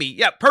 help me.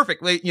 Yeah,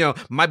 perfect. Like,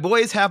 my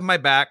boys have my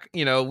back.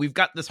 We've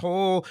got this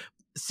whole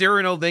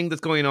Cyrano thing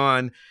that's going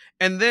on,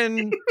 and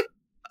then,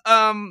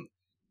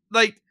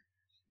 like,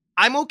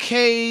 I'm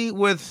okay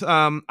with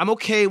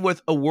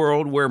a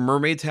world where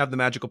mermaids have the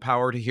magical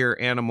power to hear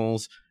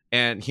animals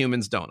and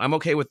humans don't. I'm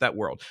okay with that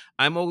world.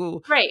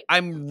 Right.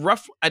 I'm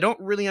rough. I don't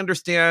really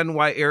understand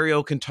why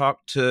Ariel can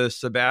talk to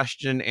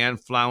Sebastian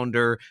and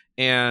Flounder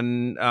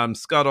and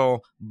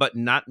Scuttle, but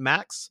not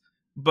Max.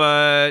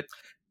 But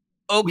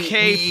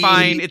okay,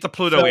 fine. It's a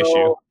Pluto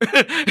issue.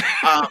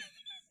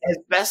 As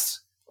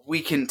best we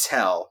can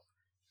tell,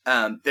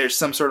 there's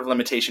some sort of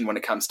limitation when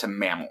it comes to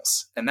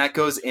mammals, and that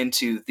goes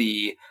into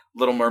the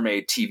Little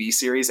Mermaid TV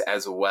series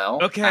as well.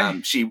 Okay.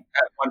 She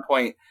at one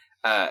point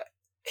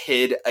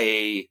hid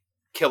a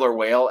killer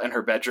whale in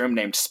her bedroom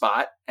named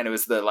Spot, and it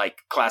was the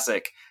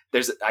classic.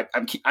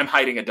 I'm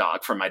hiding a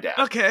dog from my dad.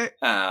 Okay.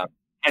 And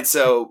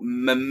so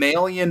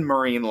mammalian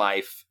marine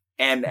life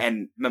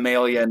and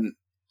mammalian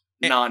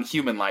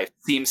non-human life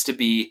seems to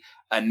be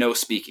a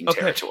no-speaking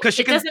territory.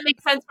 It doesn't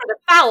make sense for the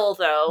fowl,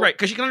 though. Right,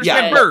 because she can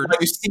understand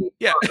birds.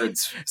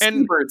 Birds.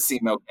 Birds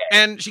seem okay.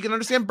 And she can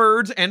understand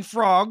birds and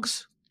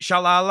frogs.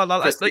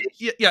 Sha-la-la-la. So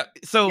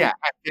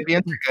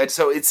amphibians are good.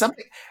 So it's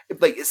something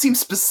it seems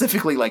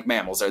specifically like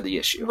mammals are the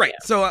issue. Right.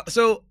 Yeah.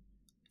 So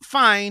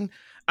fine.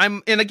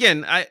 And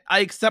again, I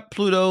accept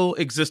Pluto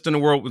exists in a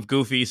world with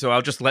Goofy, so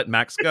I'll just let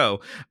Max go.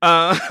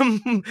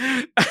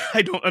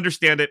 I don't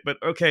understand it, but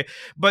okay.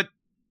 But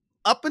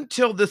up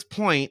until this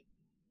point,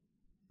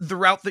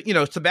 throughout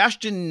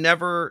Sebastian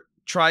never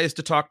tries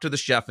to talk to the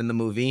chef in the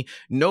movie.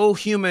 No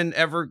human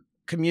ever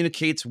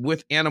communicates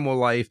with animal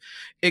life,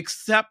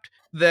 except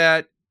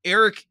that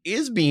Eric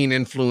is being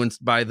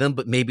influenced by them,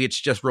 but maybe it's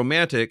just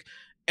romantic.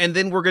 And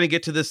then we're going to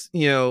get to this,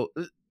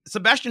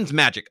 Sebastian's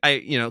magic.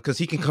 Because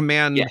he can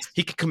command,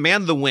 he can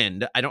command the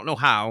wind. I don't know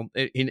how,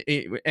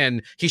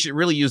 and he should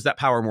really use that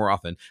power more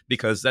often,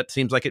 because that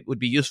seems like it would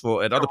be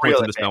useful at other points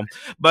in this film.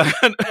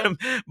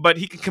 But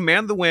he can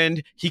command the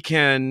wind. He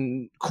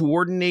can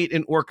coordinate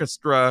an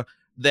orchestra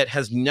that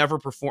has never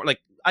performed.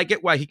 Like, I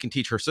get why he can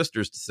teach her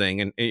sisters to sing,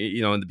 and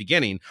in the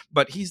beginning,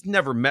 but he's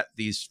never met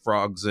these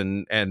frogs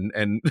and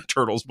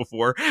turtles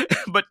before.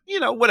 But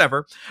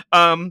whatever.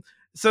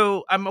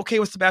 So I'm okay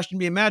with Sebastian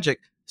being magic.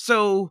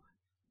 So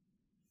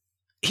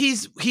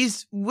he's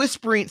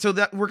whispering, so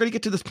that we're gonna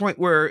get to this point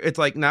where it's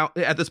like, now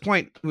at this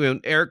point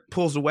when Eric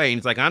pulls away and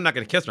he's like, I'm not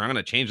gonna kiss her, I'm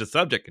gonna change the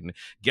subject and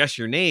guess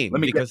your name.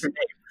 Let me guess your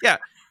name. Yeah,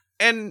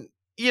 and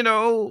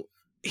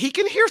he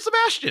can hear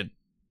Sebastian.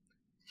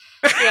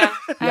 Yeah.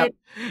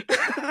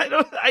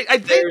 I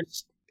think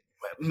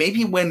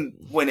maybe when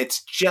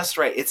it's just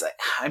right, it's like,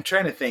 I'm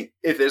trying to think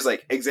if there's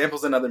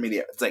examples in other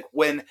media. It's like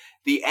when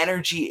the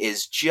energy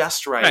is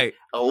just right.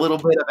 A little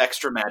bit of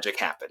extra magic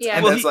happens. Yeah.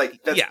 And that's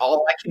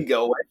all I can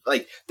go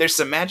with. There's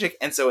some magic,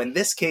 and so in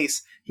this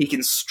case he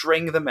can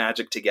string the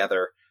magic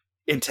together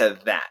into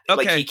that.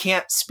 Okay. He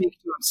can't speak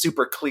to him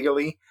super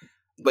clearly,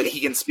 but he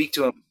can speak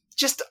to him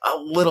just a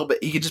little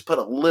bit. He could just put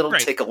a little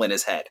tickle in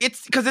his head.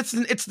 It's because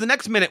it's the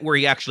next minute where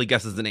he actually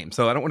guesses the name.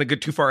 So I don't want to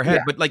get too far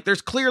ahead, but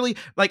there's clearly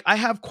I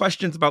have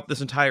questions about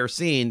this entire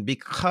scene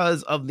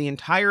because of the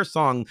entire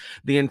song.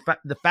 The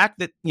fact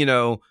that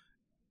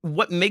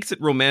what makes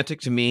it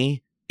romantic to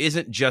me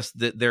isn't just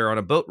that they're on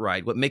a boat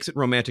ride. What makes it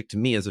romantic to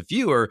me as a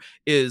viewer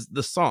is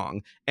the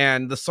song,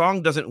 and the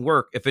song doesn't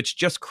work if it's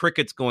just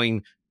crickets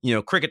going,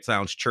 cricket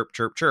sounds, chirp,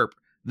 chirp, chirp.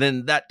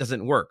 Then that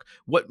doesn't work.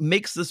 What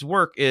makes this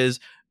work is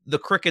the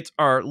crickets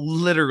are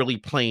literally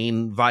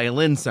playing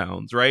violin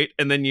sounds, right?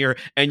 And then you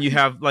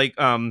have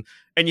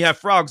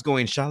frogs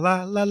going sha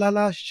la la la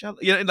la sha.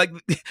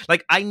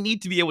 Like I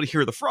need to be able to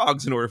hear the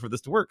frogs in order for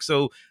this to work.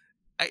 So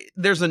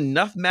there's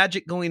enough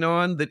magic going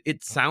on that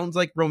it sounds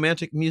like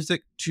romantic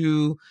music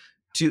to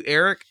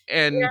Eric,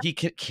 and he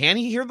can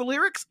he hear the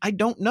lyrics? I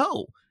don't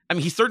know. I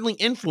mean, he's certainly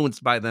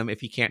influenced by them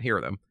if he can't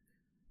hear them.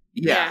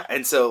 Yeah.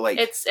 And so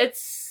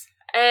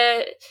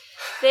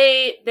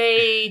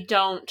they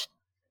don't.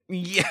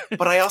 Yeah,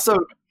 but I also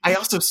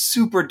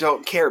super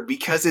don't care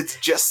because it's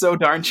just so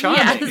darn charming.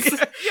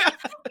 Yes. Yeah.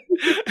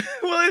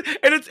 Well,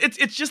 and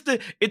it's just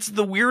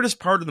the weirdest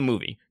part of the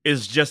movie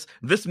is just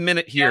this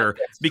minute here,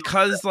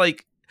 because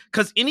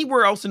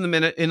anywhere else in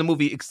the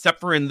movie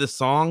except for in this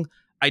song,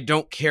 I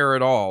don't care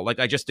at all. Like,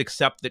 I just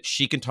accept that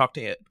she can talk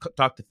to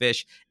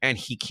Fish and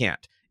he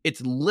can't. It's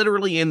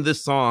literally in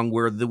this song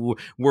where the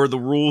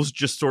rules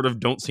just sort of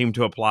don't seem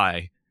to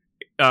apply.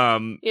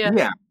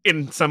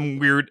 In some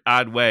weird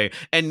odd way.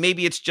 And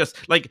maybe it's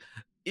just like,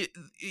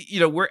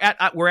 we're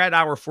at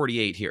hour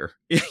 48 here.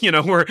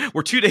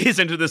 We're 2 days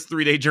into this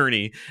 3-day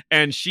journey,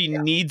 and she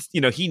needs,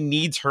 he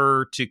needs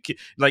her to,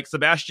 like,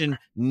 Sebastian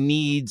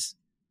needs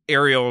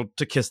Ariel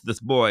to kiss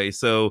this boy.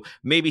 So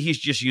maybe he's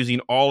just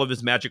using all of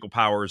his magical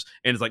powers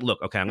and it's like,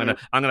 look, okay, I'm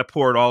gonna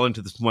pour it all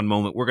into this one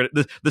moment.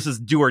 This is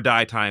do or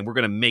die time. We're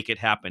gonna make it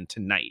happen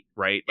tonight,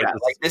 right?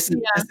 This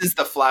is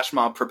the flash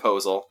mob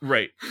proposal,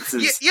 right?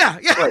 Yeah.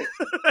 Right.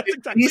 That's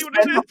exactly he what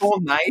it is. The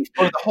whole night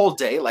or the whole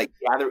day, like,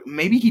 gather.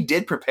 Maybe he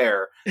did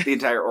prepare the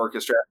entire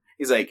orchestra.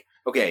 He's like,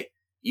 okay,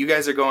 you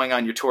guys are going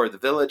on your tour of the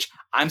village.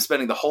 I'm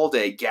spending the whole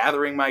day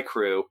gathering my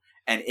crew,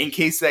 and in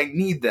case I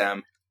need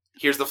them,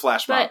 here's the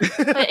flash mob.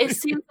 But it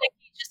seems like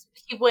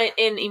he went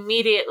in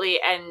immediately,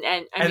 and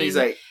I mean, he's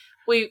like,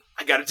 I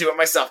got to do it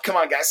myself. Come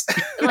on, guys!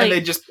 Like, and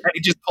he just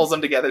pulls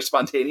them together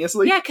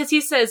spontaneously. Yeah, because he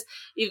says,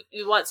 you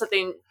want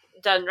something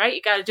done right,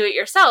 you got to do it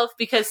yourself,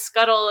 because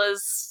Scuttle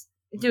is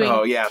doing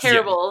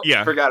terrible.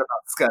 Yeah, forgot about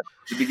Scuttle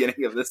at the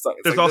beginning of this song.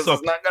 It's this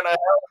is not gonna help.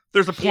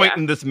 There's a point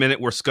in this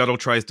minute where Scuttle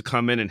tries to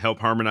come in and help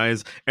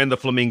harmonize, and the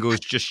flamingos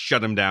just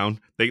shut him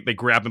down. They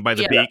grab him by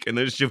the beak, and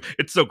it's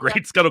so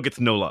great. Scuttle gets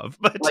no love,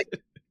 but.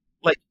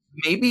 Like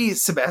maybe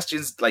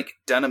Sebastian's like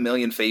done a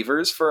million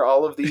favors for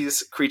all of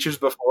these creatures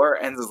before,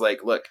 and is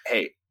like, "Look,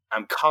 hey,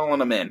 I'm calling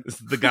them in."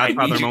 This is the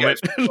Godfather moment.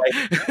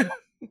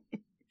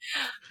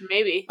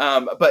 Maybe.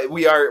 But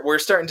we're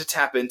starting to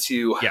tap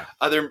into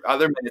other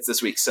minutes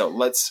this week. So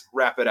let's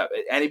wrap it up.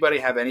 Anybody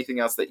have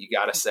anything else that you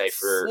got to say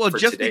for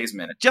today's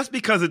minute? Just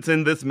because it's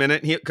in this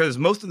minute, because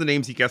most of the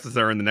names he guesses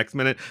are in the next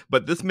minute,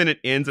 but this minute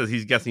ends as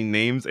he's guessing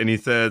names, and he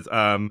says,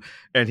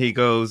 and he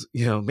goes,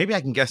 maybe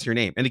I can guess your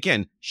name. And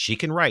again, she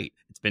can write.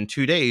 It's been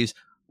 2 days.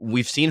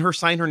 We've seen her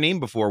sign her name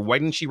before. Why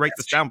didn't she write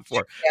this down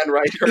before? She can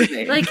write her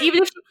name. Like,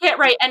 even if she can't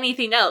write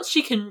anything else,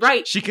 she can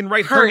write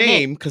her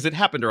name because it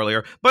happened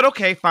earlier. But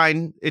okay,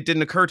 fine. It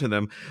didn't occur to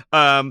them.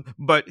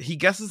 But he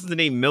guesses the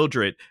name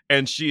Mildred,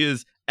 and she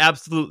is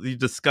absolutely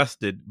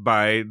disgusted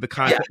by the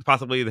concept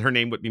possibly that her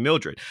name would be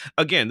Mildred.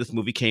 Again, this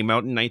movie came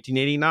out in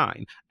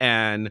 1989,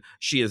 and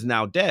she is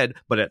now dead.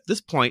 But at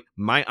this point,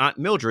 my Aunt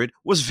Mildred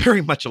was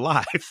very much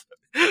alive.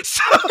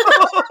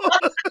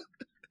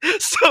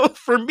 So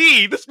for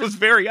me, this was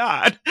very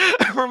odd.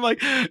 I'm like,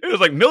 it was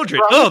like Mildred.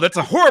 Oh, that's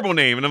a horrible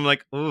name, and I'm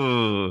like,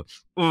 oh,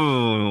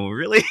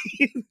 really?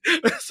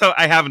 So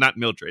I have not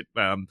Mildred,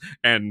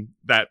 and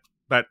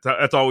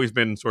that's always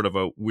been sort of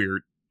a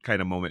weird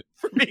kind of moment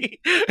for me.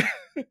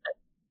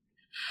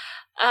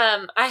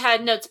 I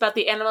had notes about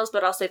the animals,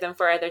 but I'll save them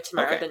for either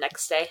tomorrow or the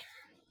next day.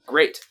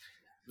 Great.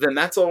 Then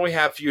that's all we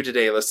have for you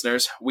today,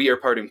 listeners. We are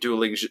part of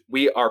Dueling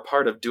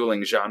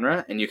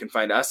Genre, and you can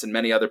find us and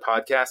many other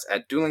podcasts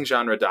at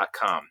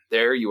duelinggenre.com.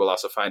 There you will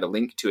also find a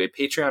link to a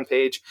Patreon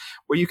page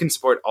where you can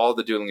support all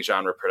the Dueling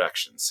Genre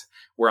productions.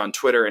 We're on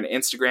Twitter and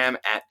Instagram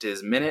at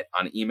DisMinute,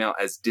 on email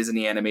as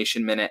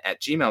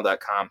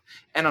DisneyAnimationMinute@gmail.com,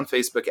 and on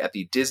Facebook at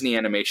the Disney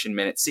Animation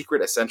Minute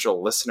Secret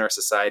Essential Listener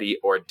Society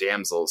or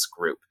Damsels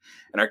Group.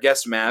 And our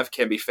guest Mav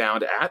can be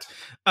found at?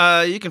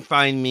 You can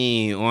find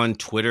me on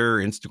Twitter,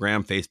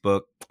 Instagram,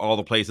 Facebook, all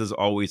the places,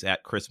 always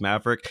at Chris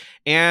Maverick.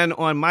 And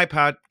on my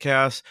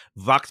podcast,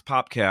 Vox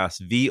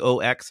Popcast,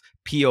 VOXPOPCAST.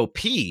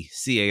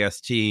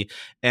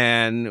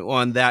 And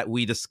on that,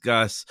 we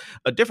discuss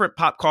a different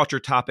pop culture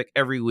topic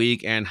every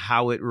week and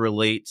how it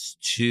relates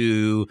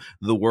to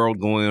the world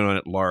going on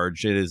at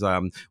large. It is,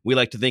 we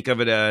like to think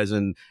of it as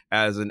an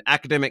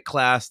academic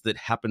class that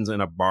happens in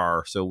a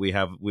bar. So we'll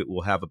have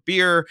a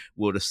beer,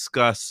 we'll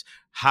discuss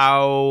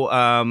how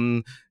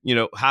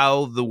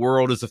the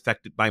world is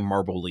affected by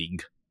Marble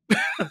League.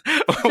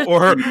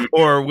 or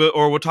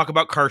we'll talk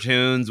about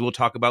cartoons, we'll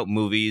talk about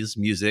movies,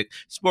 music,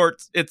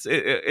 sports. It's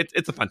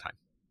a fun time.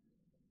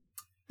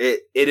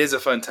 It is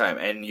a fun time,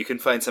 and you can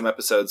find some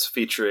episodes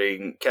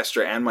featuring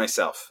Kestra and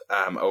myself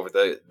over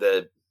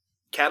the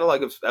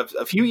catalog of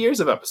a few years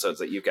of episodes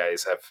that you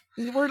guys have.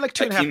 We're like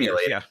 2.5 years.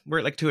 Yeah,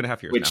 we're like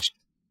 2.5 years, which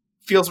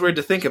feels weird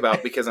to think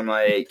about because I'm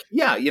like,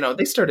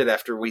 they started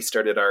after we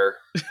started our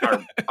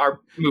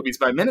Movies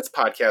by Minutes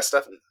podcast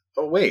stuff.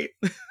 Oh, wait,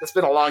 it's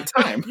been a long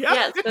time.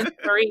 Yeah, it's been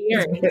 3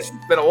 years. It's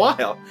been a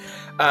while.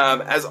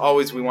 As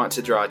always, we want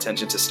to draw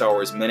attention to Star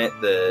Wars Minute,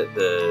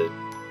 the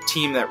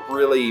team that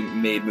really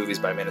made Movies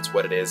by Minutes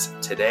what it is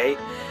today.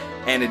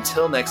 And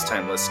until next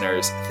time,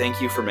 listeners, thank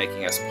you for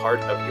making us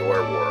part of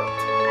your world.